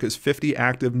America's 50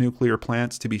 active nuclear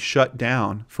plants to be shut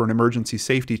down for an emergency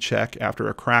safety check after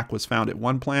a crack was found at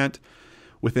one plant.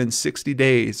 Within 60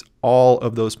 days, all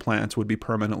of those plants would be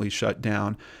permanently shut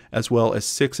down, as well as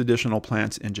 6 additional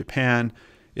plants in Japan.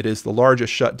 It is the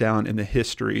largest shutdown in the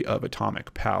history of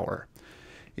atomic power.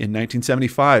 In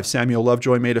 1975, Samuel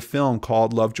Lovejoy made a film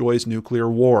called Lovejoy's Nuclear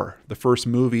War, the first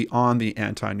movie on the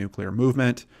anti-nuclear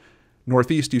movement.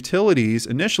 Northeast Utilities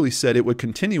initially said it would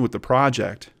continue with the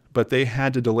project, but they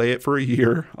had to delay it for a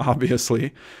year,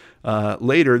 obviously.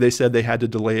 Later, they said they had to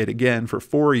delay it again for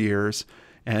 4 years.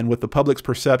 And with the public's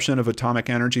perception of atomic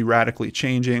energy radically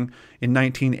changing, in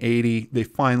 1980, they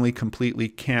finally completely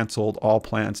canceled all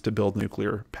plans to build a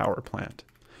nuclear power plant.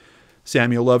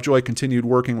 Samuel Lovejoy continued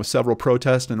working with several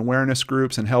protest and awareness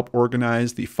groups and helped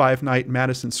organize the 5-night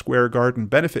Madison Square Garden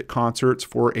benefit concerts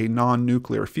for a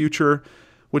non-nuclear future,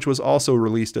 which was also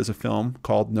released as a film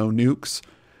called No Nukes.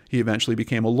 He eventually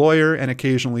became a lawyer and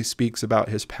occasionally speaks about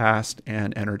his past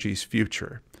and energy's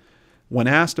future. When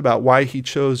asked about why he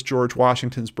chose George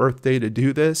Washington's birthday to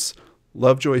do this,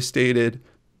 Lovejoy stated,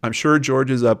 "I'm sure George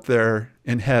is up there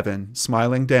in heaven,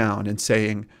 smiling down and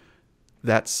saying,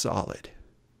 'That's solid.'"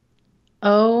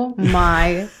 Oh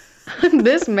my,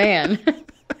 this man.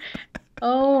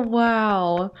 Oh,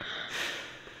 wow.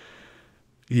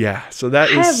 Yeah, so that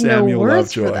I is have no Samuel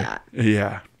words for Lovejoy.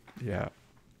 that. Yeah.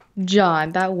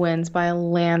 John, that wins by a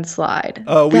landslide.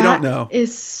 Oh, we don't know. That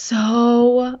is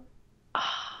so.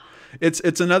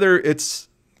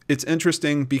 It's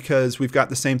interesting because we've got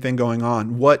the same thing going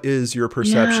on. What is your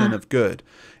perception of good?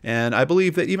 And I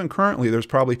believe that even currently, there's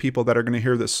probably people that are going to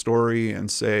hear this story and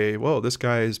say, "Whoa, this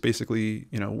guy is basically,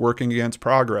 working against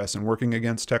progress and working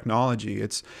against technology."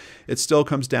 It still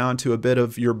comes down to a bit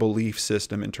of your belief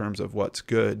system in terms of what's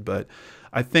good. But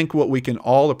I think what we can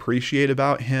all appreciate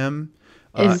about him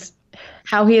Is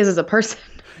how he is as a person.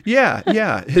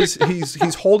 Yeah.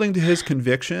 He's holding to his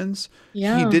convictions.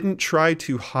 Yeah. He didn't try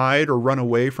to hide or run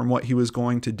away from what he was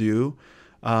going to do.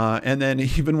 And then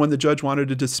even when the judge wanted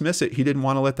to dismiss it, he didn't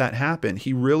want to let that happen.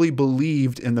 He really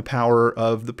believed in the power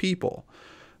of the people,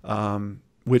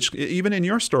 which even in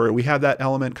your story, we have that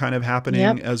element kind of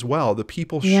happening as well. The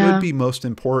people should be most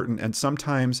important. And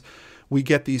sometimes we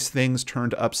get these things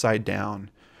turned upside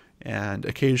down. And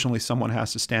occasionally someone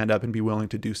has to stand up and be willing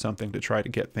to do something to try to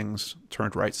get things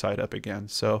turned right side up again.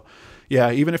 So, yeah,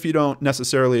 even if you don't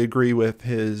necessarily agree with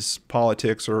his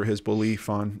politics or his belief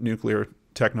on nuclear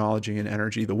technology and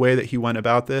energy, the way that he went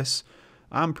about this,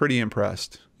 I'm pretty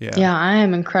impressed. Yeah, I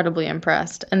am incredibly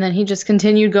impressed. And then he just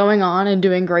continued going on and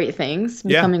doing great things,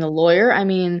 becoming a lawyer. I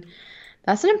mean,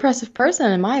 that's an impressive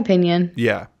person, in my opinion.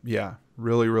 Yeah.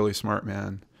 Really, really smart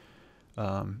man.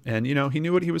 And, he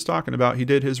knew what he was talking about. He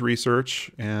did his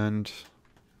research and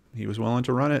he was willing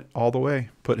to run it all the way,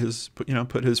 put his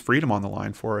freedom on the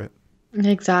line for it.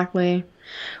 Exactly.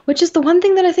 Which is the one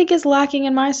thing that I think is lacking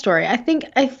in my story. I think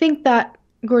that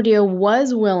Gordillo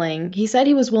was willing. He said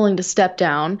he was willing to step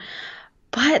down,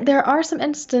 But there are some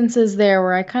instances there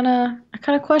where I kind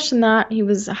of question that. He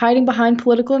was hiding behind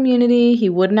political immunity. He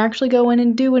wouldn't actually go in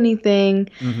and do anything.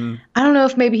 Hmm. I don't know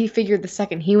if maybe he figured the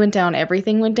second he went down,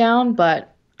 everything went down,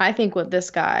 but I think what this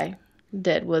guy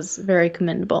did was very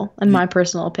commendable, in my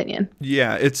personal opinion.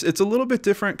 Yeah, it's a little bit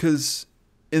different because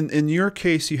in your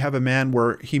case, you have a man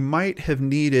where he might have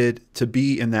needed to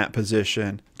be in that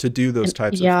position to do those And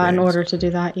types of yeah, in things. order to do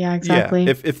that. Yeah, Yeah, exactly.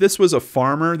 if this was a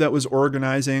farmer that was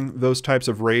organizing those types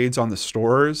of raids on the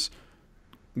stores,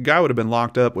 guy would have been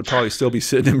locked up, would probably still be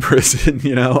sitting in prison.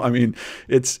 You know, I mean,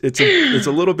 it's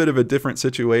a little bit of a different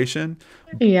situation,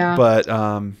 Yeah. but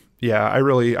yeah,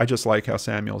 I just like how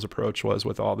Samuel's approach was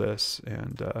with all this,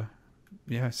 and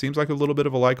yeah, seems like a little bit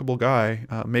of a likable guy,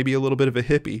 maybe a little bit of a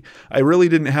hippie. I really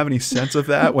didn't have any sense of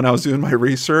that when I was doing my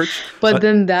research. But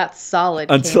then that solid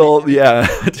came Until in. yeah,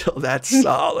 until that's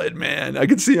solid, man. I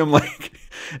could see him like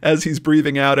as he's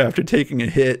breathing out after taking a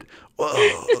hit.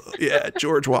 Whoa, yeah,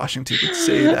 George Washington could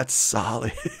say that's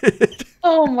solid.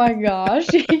 Oh my gosh.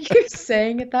 You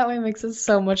saying it that way makes it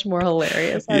so much more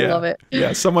hilarious. I Yeah, love it.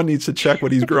 yeah. Someone needs to check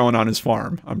what he's growing on his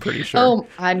farm. I'm pretty sure. Oh,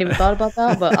 I hadn't even thought about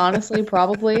that, but honestly,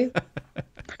 probably.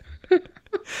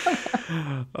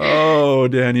 Oh,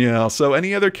 Danielle. So,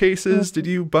 any other cases? Did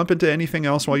you bump into anything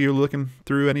else while you were looking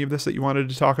through any of this that you wanted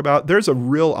to talk about? There's a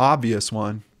real obvious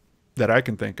one that I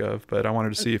can think of, but I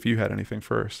wanted to see if you had anything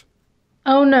first.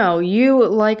 Oh no, you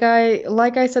like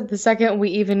I said the second we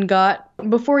even got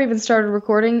before we even started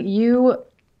recording, you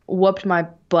whooped my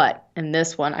butt in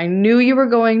this one. I knew you were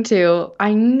going to.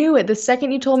 I knew it. The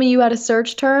second you told me you had a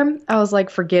search term, I was like,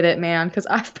 forget it, man, because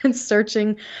I've been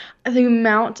searching the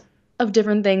amount of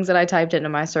different things that I typed into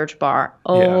my search bar.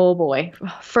 Yeah. Oh boy.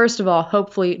 First of all,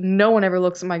 hopefully no one ever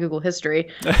looks at my Google history.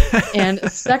 And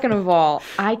second of all,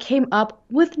 I came up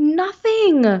with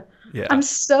nothing. Yeah. I'm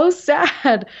so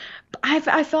sad.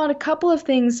 I found a couple of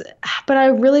things, but I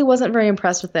really wasn't very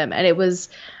impressed with them. And it was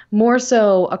more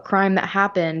so a crime that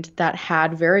happened that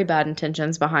had very bad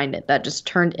intentions behind it that just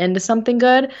turned into something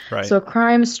good. Right. So a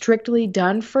crime strictly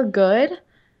done for good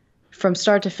from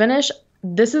start to finish.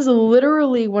 This is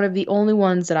literally one of the only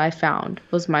ones that I found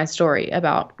was my story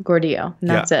about Gordillo, and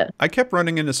Yeah. that's it. I kept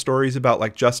running into stories about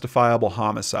like justifiable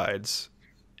homicides.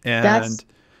 That's And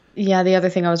yeah, the other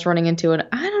thing I was running into, and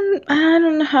I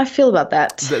don't know how I feel about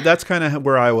that. that's kind of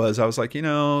where I was. I was like,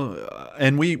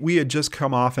 and we had just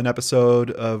come off an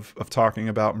episode of talking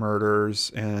about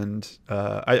murders, and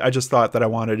I just thought that I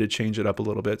wanted to change it up a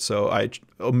little bit, so I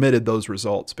omitted those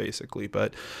results basically.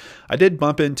 But I did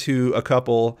bump into a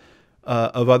couple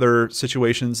of other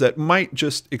situations that might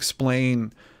just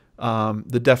explain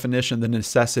the definition, the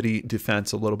necessity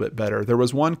defense a little bit better. There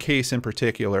was one case in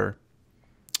particular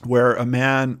where a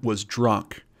man was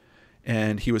drunk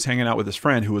and he was hanging out with his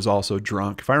friend who was also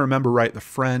drunk. If I remember right, the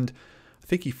friend, I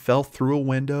think he fell through a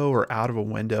window or out of a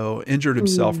window, injured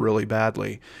himself Ooh. really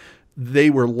badly. They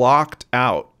were locked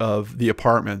out of the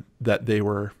apartment that they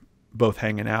were both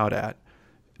hanging out at.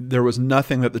 There was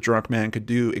nothing that the drunk man could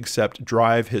do except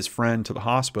drive his friend to the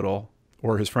hospital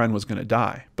or his friend was going to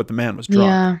die. But the man was drunk.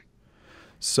 Yeah.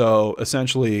 So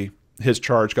essentially, his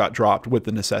charge got dropped with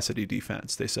the necessity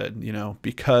defense. They said,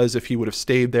 because if he would have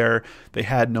stayed there, they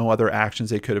had no other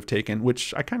actions they could have taken,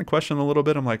 which I kind of question a little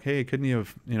bit. I'm like, hey, couldn't you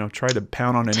have, tried to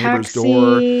pound on a neighbor's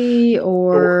door? Taxi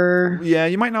Or, or yeah,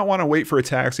 you might not want to wait for a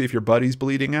taxi if your buddy's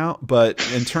bleeding out, but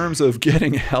in terms of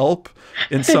getting help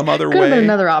in some other could have been way,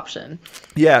 another option.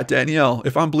 yeah, Danielle,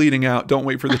 if I'm bleeding out, don't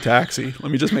wait for the taxi.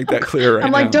 Let me just make that clear right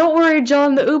I'm now. like, don't worry,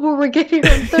 John, the Uber will get here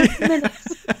in 30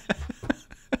 minutes.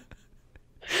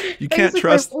 You can't Basically,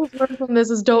 trust. what we've learned from this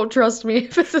is don't trust me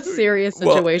if it's a serious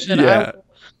Well, situation. yeah, Oh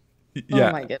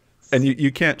yeah. my goodness. And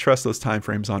you can't trust those time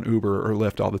frames on Uber or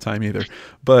Lyft all the time either.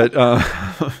 But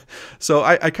so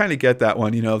I kind of get that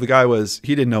one. The guy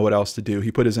he didn't know what else to do.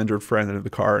 He put his injured friend into the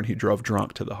car and he drove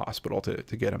drunk to the hospital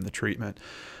to get him the treatment.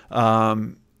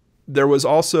 There was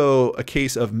also a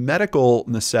case of medical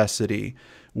necessity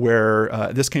where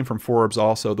this came from Forbes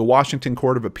also. The Washington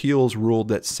Court of Appeals ruled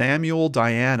that Samuel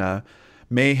Diana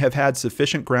may have had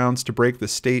sufficient grounds to break the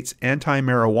state's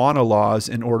anti-marijuana laws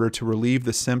in order to relieve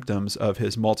the symptoms of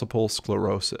his multiple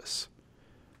sclerosis.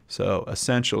 So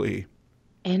essentially,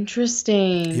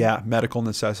 Interesting. yeah, medical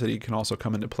necessity can also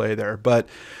come into play there. But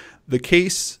the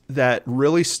case that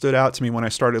really stood out to me when I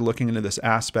started looking into this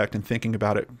aspect and thinking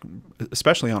about it,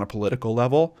 especially on a political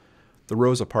level, the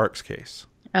Rosa Parks case.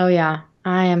 Oh yeah.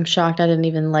 I am shocked I didn't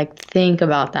even like think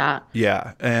about that.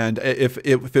 Yeah, and if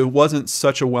it wasn't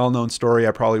such a well-known story,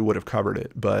 I probably would have covered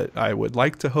it. But I would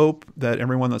like to hope that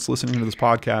everyone that's listening to this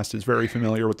podcast is very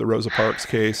familiar with the Rosa Parks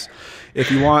case.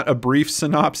 If you want a brief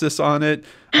synopsis on it,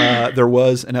 there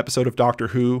was an episode of Doctor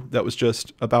Who that was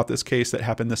just about this case that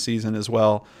happened this season as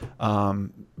well.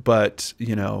 But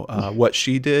what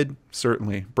she did,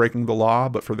 certainly breaking the law,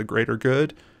 but for the greater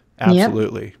good, Yep.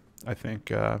 absolutely. I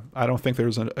think I don't think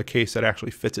there's a case that actually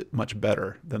fits it much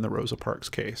better than the Rosa Parks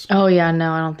case. Oh yeah,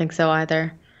 no, I don't think so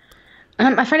either.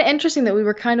 I find it interesting that we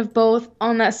were kind of both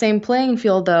on that same playing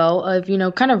field, though, of,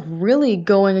 kind of really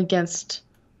going against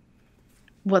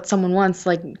what someone wants,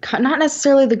 like not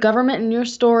necessarily the government in your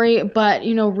story, but,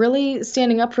 really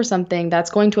standing up for something that's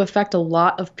going to affect a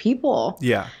lot of people.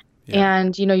 Yeah, yeah,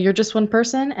 And, you're just one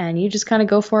person and you just kind of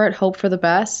go for it, hope for the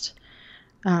best.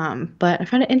 But I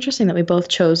find it interesting that we both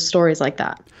chose stories like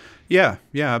that. yeah,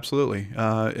 yeah, absolutely.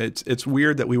 It's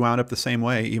weird that we wound up the same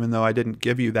way, even though I didn't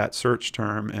give you that search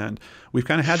term. And we've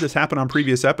kind of had this happen on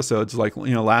previous episodes. Like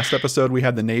last episode we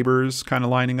had the neighbors kind of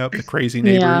lining up, the crazy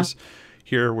Yeah. neighbors.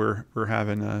 Here we're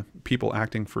having people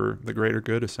acting for the greater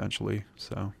good, essentially.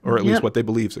 So, or at least Yep. what they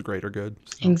believe is the greater good.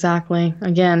 So. Exactly.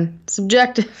 Again,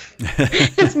 subjective.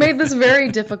 It's made this very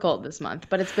difficult this month,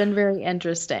 but it's been very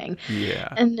interesting. Yeah.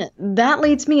 And that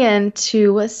leads me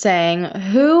into saying,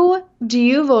 who do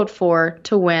you vote for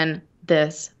to win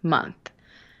this month?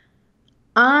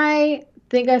 I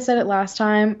think I said it last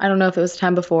time. I don't know if it was the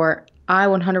time before. I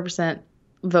 100%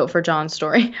 vote for John's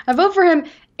story. I vote for him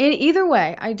in either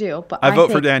way. I do, but I I vote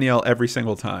for think Danielle every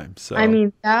single time. I So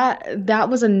mean that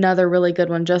was another really good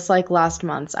one, just like last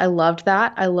month's. I loved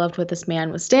that. I loved what this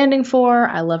man was standing for.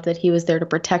 I loved that he was there to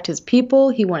protect his people.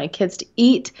 He wanted kids to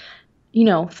eat,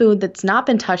 food that's not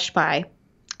been touched by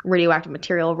radioactive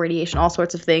material, radiation, all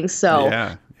sorts of things. So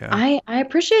yeah, yeah. I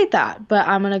appreciate that. But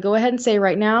I'm gonna go ahead and say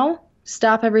right now,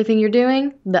 stop everything you're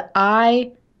doing. The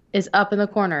I is up in the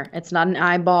corner. It's not an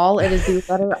eyeball. It is the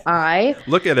letter I.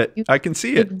 Look at it. You I can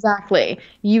see it. Exactly.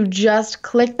 You just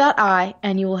click that I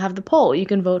and you will have the poll. You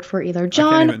can vote for either I can't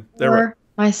John even. There, or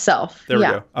myself. there we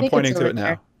Yeah, go. I I'm think pointing it's to over it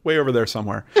there. now. Way over there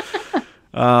somewhere.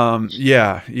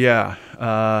 Yeah, yeah.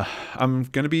 I'm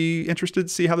going to be interested to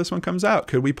see how this one comes out.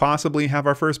 Could we possibly have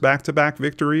our first back-to-back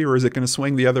victory, or is it going to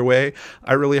swing the other way?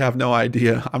 I really have no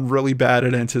idea. I'm really bad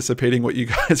at anticipating what you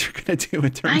guys are going to do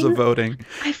in terms of I voting.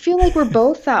 I feel like we're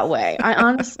both that way. I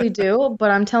honestly do,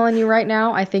 but I'm telling you right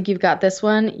now, I think you've got this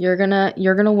one. You're gonna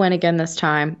win again this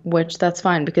time, which that's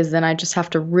fine because then I just have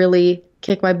to really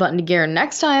kick my butt into gear.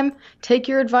 Next time, take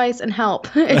your advice and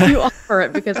help if you offer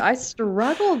it because I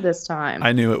struggled this time.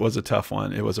 I knew it was a tough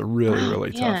one. It was a really, Oh really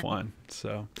tough man. one.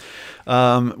 So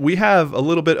we have a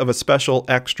little bit of a special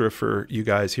extra for you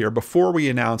guys here. Before we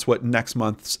announce what next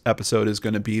month's episode is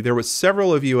going to be, there was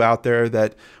several of you out there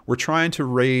that were trying to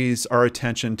raise our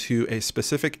attention to a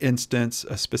specific instance,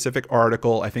 a specific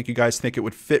article. I think you guys think it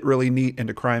would fit really neat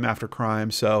into Crime After Crime.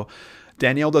 So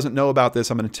Danielle doesn't know about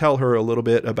this. I'm going to tell her a little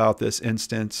bit about this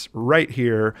instance right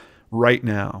here, right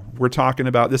now. We're talking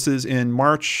about, this is in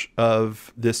March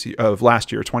of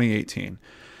last year, 2018.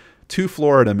 Two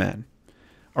Florida men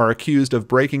are accused of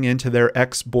breaking into their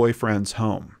ex-boyfriend's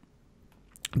home.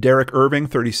 Derek Irving,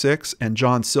 36, and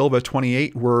John Silva,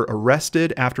 28, were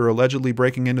arrested after allegedly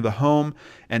breaking into the home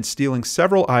and stealing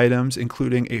several items,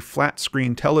 including a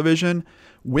flat-screen television,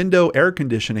 window air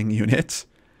conditioning units,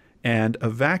 and a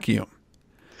vacuum.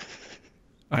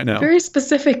 I know. Very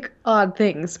specific, odd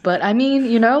things, but I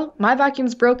mean, my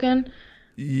vacuum's broken.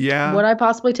 Yeah. Would I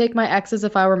possibly take my exes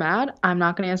if I were mad? I'm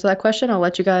not going to answer that question. I'll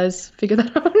let you guys figure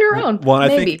that out on your own. Well,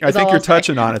 and Maybe, I is think all you're I'll say.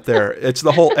 touching on it there. It's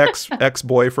the whole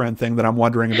ex-boyfriend thing that I'm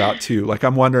wondering about too. Like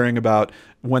I'm wondering about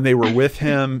when they were with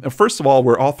him. First of all,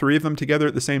 were all three of them together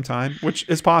at the same time, which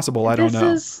is possible. I don't This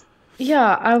know. is,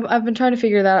 yeah, I've been trying to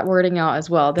figure that wording out as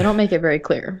well. They don't make it very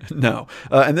clear. No.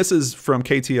 And this is from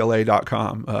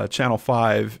KTLA.com, Channel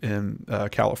 5 in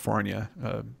California.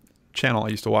 Channel I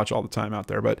used to watch all the time out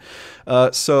there. But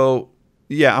so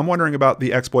yeah, I'm wondering about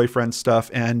the ex-boyfriend stuff,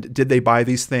 and did they buy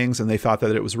these things and they thought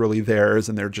that it was really theirs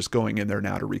and they're just going in there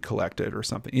now to recollect it or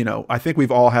something? I think we've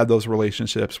all had those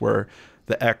relationships where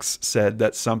the ex said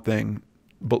that something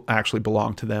actually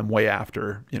belonged to them way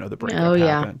after, the breakup Oh,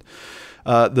 yeah. happened.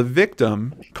 The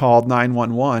victim called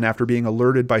 911 after being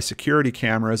alerted by security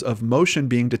cameras of motion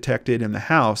being detected in the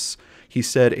house. He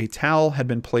said a towel had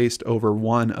been placed over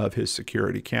one of his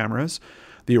security cameras.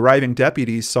 The arriving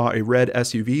deputies saw a red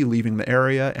SUV leaving the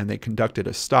area and they conducted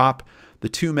a stop. The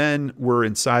two men were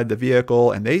inside the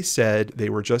vehicle and they said they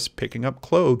were just picking up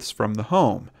clothes from the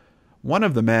home. One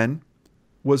of the men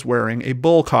was wearing a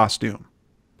bull costume.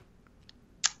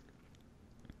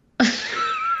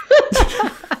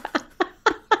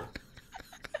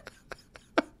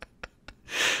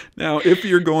 Now, if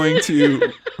you're going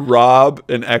to rob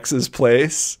an ex's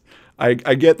place, I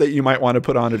get that you might want to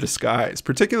put on a disguise,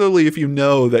 particularly if you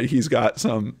know that he's got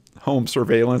some home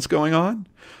surveillance going on.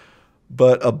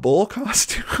 But a bull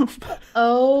costume?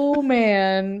 Oh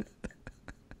man.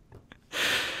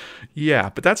 Yeah,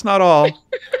 but that's not all.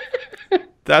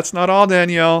 That's not all,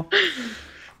 Danielle.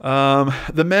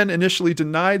 The men initially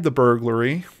denied the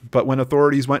burglary, but when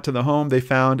authorities went to the home, they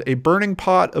found a burning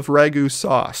pot of ragu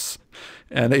sauce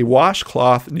and a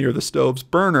washcloth near the stove's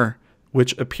burner,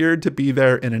 which appeared to be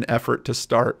there in an effort to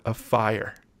start a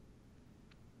fire.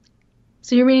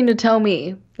 So you're meaning to tell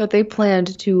me that they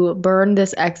planned to burn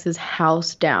this ex's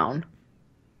house down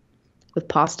with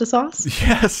pasta sauce?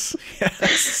 Yes,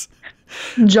 yes.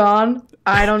 John,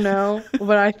 I don't know,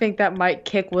 but I think that might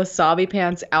kick wasabi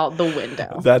pants out the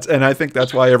window. And I think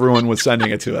that's why everyone was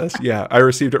sending it to us. Yeah, I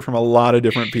received it from a lot of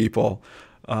different people.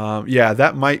 Yeah,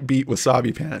 that might beat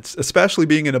wasabi pants, especially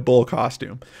being in a bull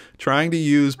costume. Trying to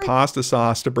use pasta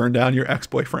sauce to burn down your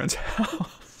ex-boyfriend's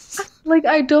house. Like,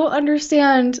 I don't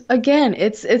understand. Again,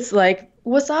 it's like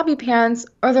wasabi pants,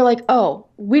 or they're like, oh,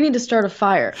 we need to start a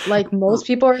fire. Like most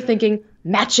people are thinking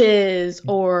matches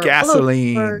or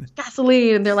gasoline. Or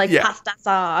gasoline, and they're like Yeah. pasta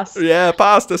sauce. Yeah,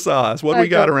 pasta sauce. What do we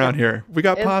got don't around know. here? We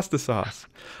got pasta sauce.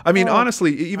 I mean, Oh,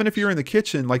 honestly, even if you're in the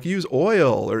kitchen, like use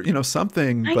oil or,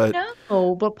 something. I But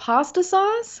know, but pasta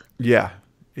sauce, yeah,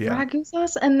 yeah. ragu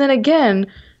sauce, and then again,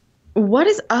 what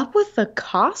is up with the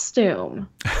costume?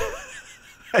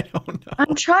 I don't know.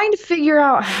 I'm trying to figure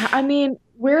out,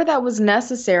 where that was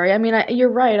necessary. I mean, you're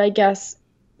right, I guess,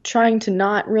 trying to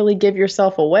not really give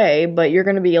yourself away, but you're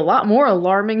going to be a lot more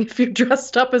alarming if you're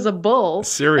dressed up as a bull.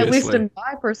 Seriously. At least in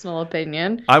my personal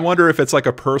opinion. I wonder if it's like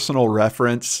a personal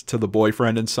reference to the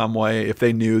boyfriend in some way, if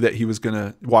they knew that he was going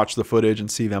to watch the footage and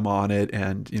see them on it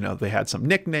and, they had some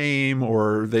nickname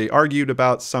or they argued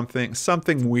about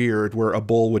something weird where a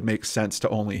bull would make sense to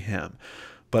only him.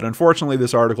 But unfortunately,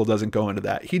 this article doesn't go into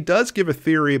that. He does give a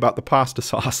theory about the pasta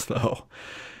sauce, though.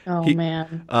 Oh,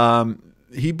 man.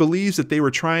 He believes that they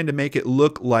were trying to make it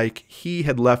look like he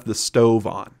had left the stove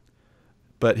on.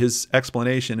 But his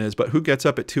explanation is, but who gets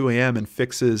up at 2 a.m. and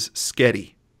fixes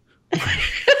sketty?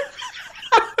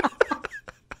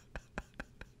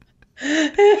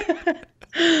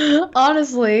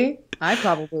 Honestly, I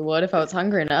probably would if I was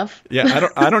hungry enough. Yeah,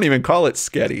 I don't even call it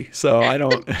sketty, so I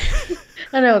don't.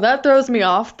 I know that throws me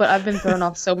off, but I've been thrown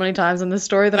off so many times in this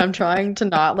story that I'm trying to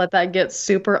not let that get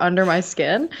super under my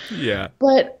skin. Yeah.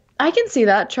 But I can see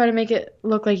that, try to make it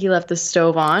look like he left the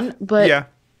stove on, but Yeah.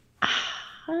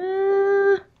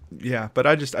 uh, Yeah, but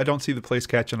I don't see the place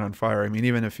catching on fire. I mean,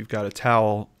 even if you've got a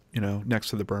towel, next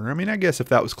to the burner. I mean, I guess if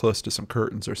that was close to some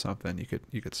curtains or something,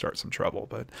 you could start some trouble.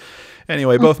 But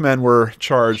anyway, both men were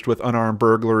charged with unarmed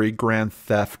burglary, grand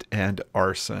theft, and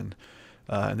arson.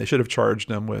 And they should have charged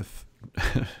them with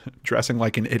dressing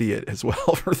like an idiot as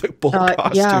well for the bull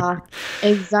costume. yeah,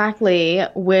 exactly,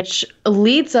 which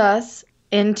leads us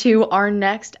into our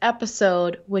next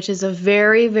episode, which is a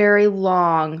very, very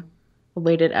long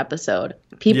awaited episode.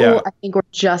 People, Yeah. I think, were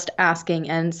just asking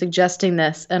and suggesting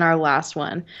this in our last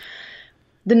one.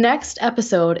 The next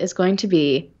episode is going to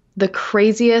be the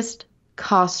craziest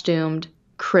costumed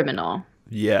criminal.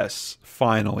 Yes,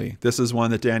 finally. This is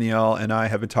one that Danielle and I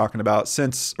have been talking about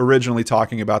since originally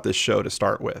talking about this show to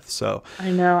start with. So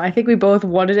I know. I think we both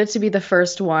wanted it to be the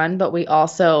first one, but we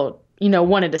also,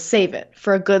 wanted to save it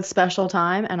for a good special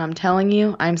time. And I'm telling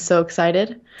you, I'm so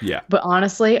excited. yeah. But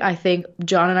honestly, I think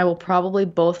John and I will probably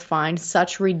both find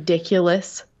such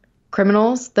ridiculous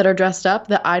criminals that are dressed up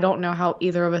that I don't know how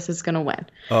either of us is going to win.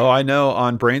 Oh, I know.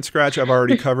 On Brain Scratch, I've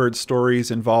already covered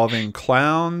stories involving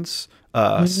clowns,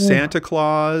 Santa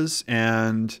Claus,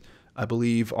 and I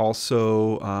believe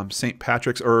also St.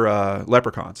 Patrick's or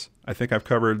leprechauns. I think I've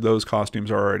covered those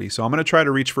costumes already. So I'm going to try to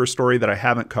reach for a story that I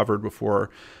haven't covered before.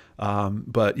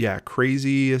 But yeah,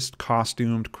 craziest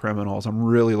costumed criminals. I'm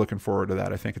really looking forward to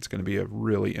that. I think it's going to be a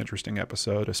really interesting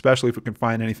episode, especially if we can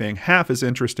find anything half as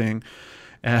interesting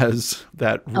as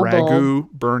that ragu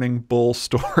burning bull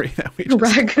story that we just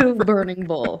Ragu burning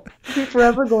bull. I'm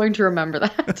forever going to remember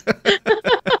that.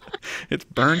 It's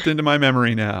burnt into my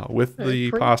memory now with the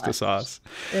Pretty pasta much. sauce.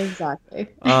 Exactly.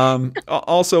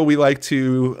 Also, we like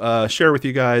to share with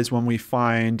you guys when we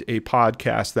find a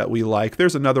podcast that we like.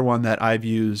 There's another one that I've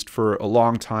used for a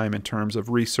long time in terms of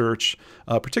research,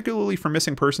 particularly for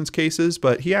missing persons cases,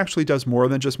 but he actually does more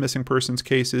than just missing persons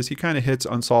cases. He kind of hits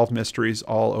unsolved mysteries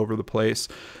all over the place.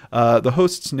 The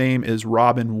host's name is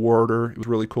Robin Warder. It was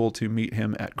really cool to meet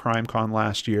him at CrimeCon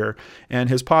last year, and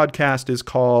his podcast is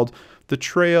called The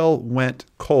trail went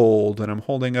cold, and I'm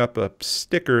holding up a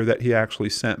sticker that he actually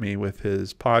sent me with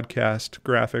his podcast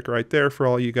graphic right there for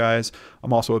all you guys.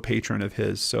 I'm also a patron of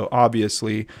his, so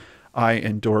obviously I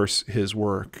endorse his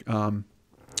work.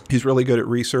 He's really good at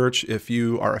research. If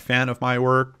you are a fan of my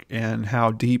work and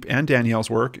how deep, and Danielle's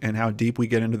work, and how deep we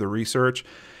get into the research,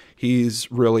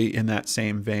 he's really in that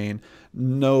same vein.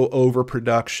 No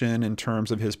overproduction in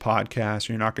terms of his podcast.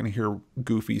 You're not going to hear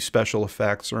goofy special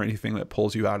effects or anything that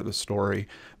pulls you out of the story.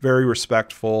 Very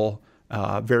respectful,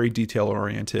 very detail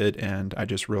oriented, and I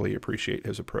just really appreciate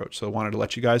his approach. So I wanted to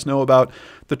let you guys know about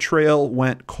The Trail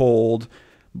Went Cold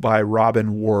by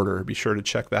Robin Warder. Be sure to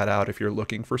check that out if you're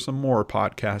looking for some more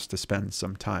podcasts to spend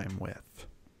some time with.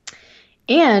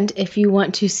 And if you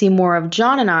want to see more of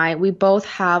John and I, we both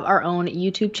have our own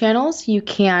YouTube channels. You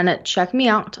can check me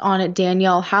out on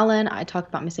Danelle Hallan. I talk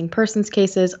about missing persons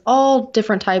cases, all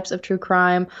different types of true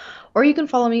crime. Or you can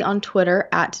follow me on Twitter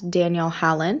at Danelle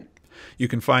Hallan. You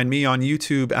can find me on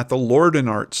YouTube at the Lordan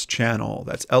Arts channel.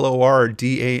 That's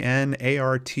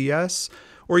LORDANARTS.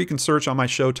 Or you can search on my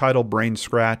show title, Brain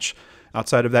Scratch.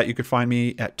 Outside of that, you can find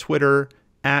me at Twitter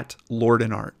at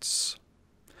Lordan Arts.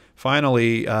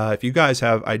 Finally, if you guys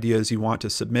have ideas you want to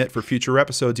submit for future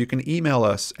episodes, you can email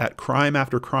us at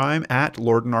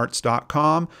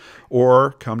crimeaftercrime@lordanarts.com,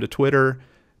 or come to Twitter,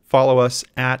 follow us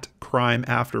at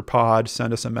crimeafterpod,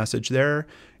 send us a message there,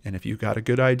 and if you've got a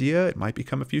good idea, it might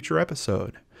become a future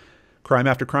episode. Crime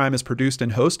After Crime is produced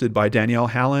and hosted by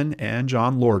Danelle Hallan and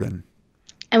John Lordan.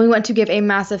 And we want to give a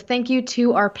massive thank you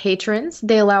to our patrons.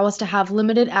 They allow us to have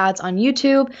limited ads on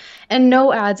YouTube and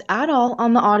no ads at all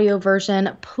on the audio version.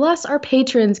 Plus, our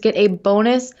patrons get a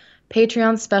bonus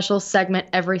Patreon special segment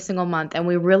every single month. And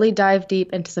we really dive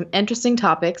deep into some interesting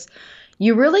topics.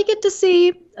 You really get to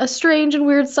see a strange and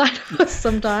weird side of us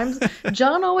sometimes.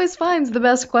 John always finds the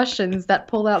best questions that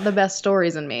pull out the best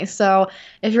stories in me. So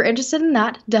if you're interested in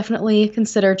that, definitely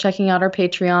consider checking out our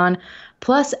Patreon.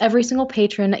 Plus, every single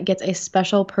patron gets a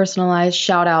special personalized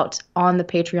shout out on the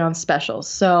Patreon specials.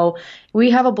 So we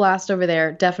have a blast over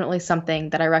there. Definitely something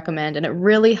that I recommend. And it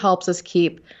really helps us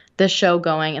keep this show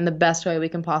going in the best way we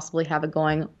can possibly have it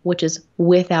going, which is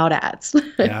without ads.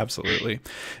 Yeah, absolutely.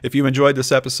 If you enjoyed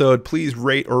this episode, please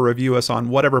rate or review us on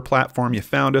whatever platform you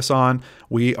found us on.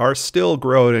 We are still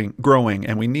growing,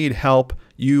 and we need help.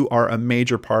 You are a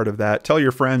major part of that. Tell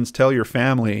your friends, tell your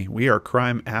family. We are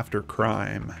Crime After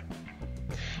Crime.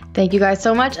 Thank you guys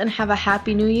so much, and have a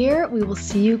happy new year. We will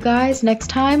see you guys next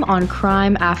time on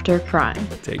Crime After Crime.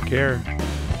 Take care.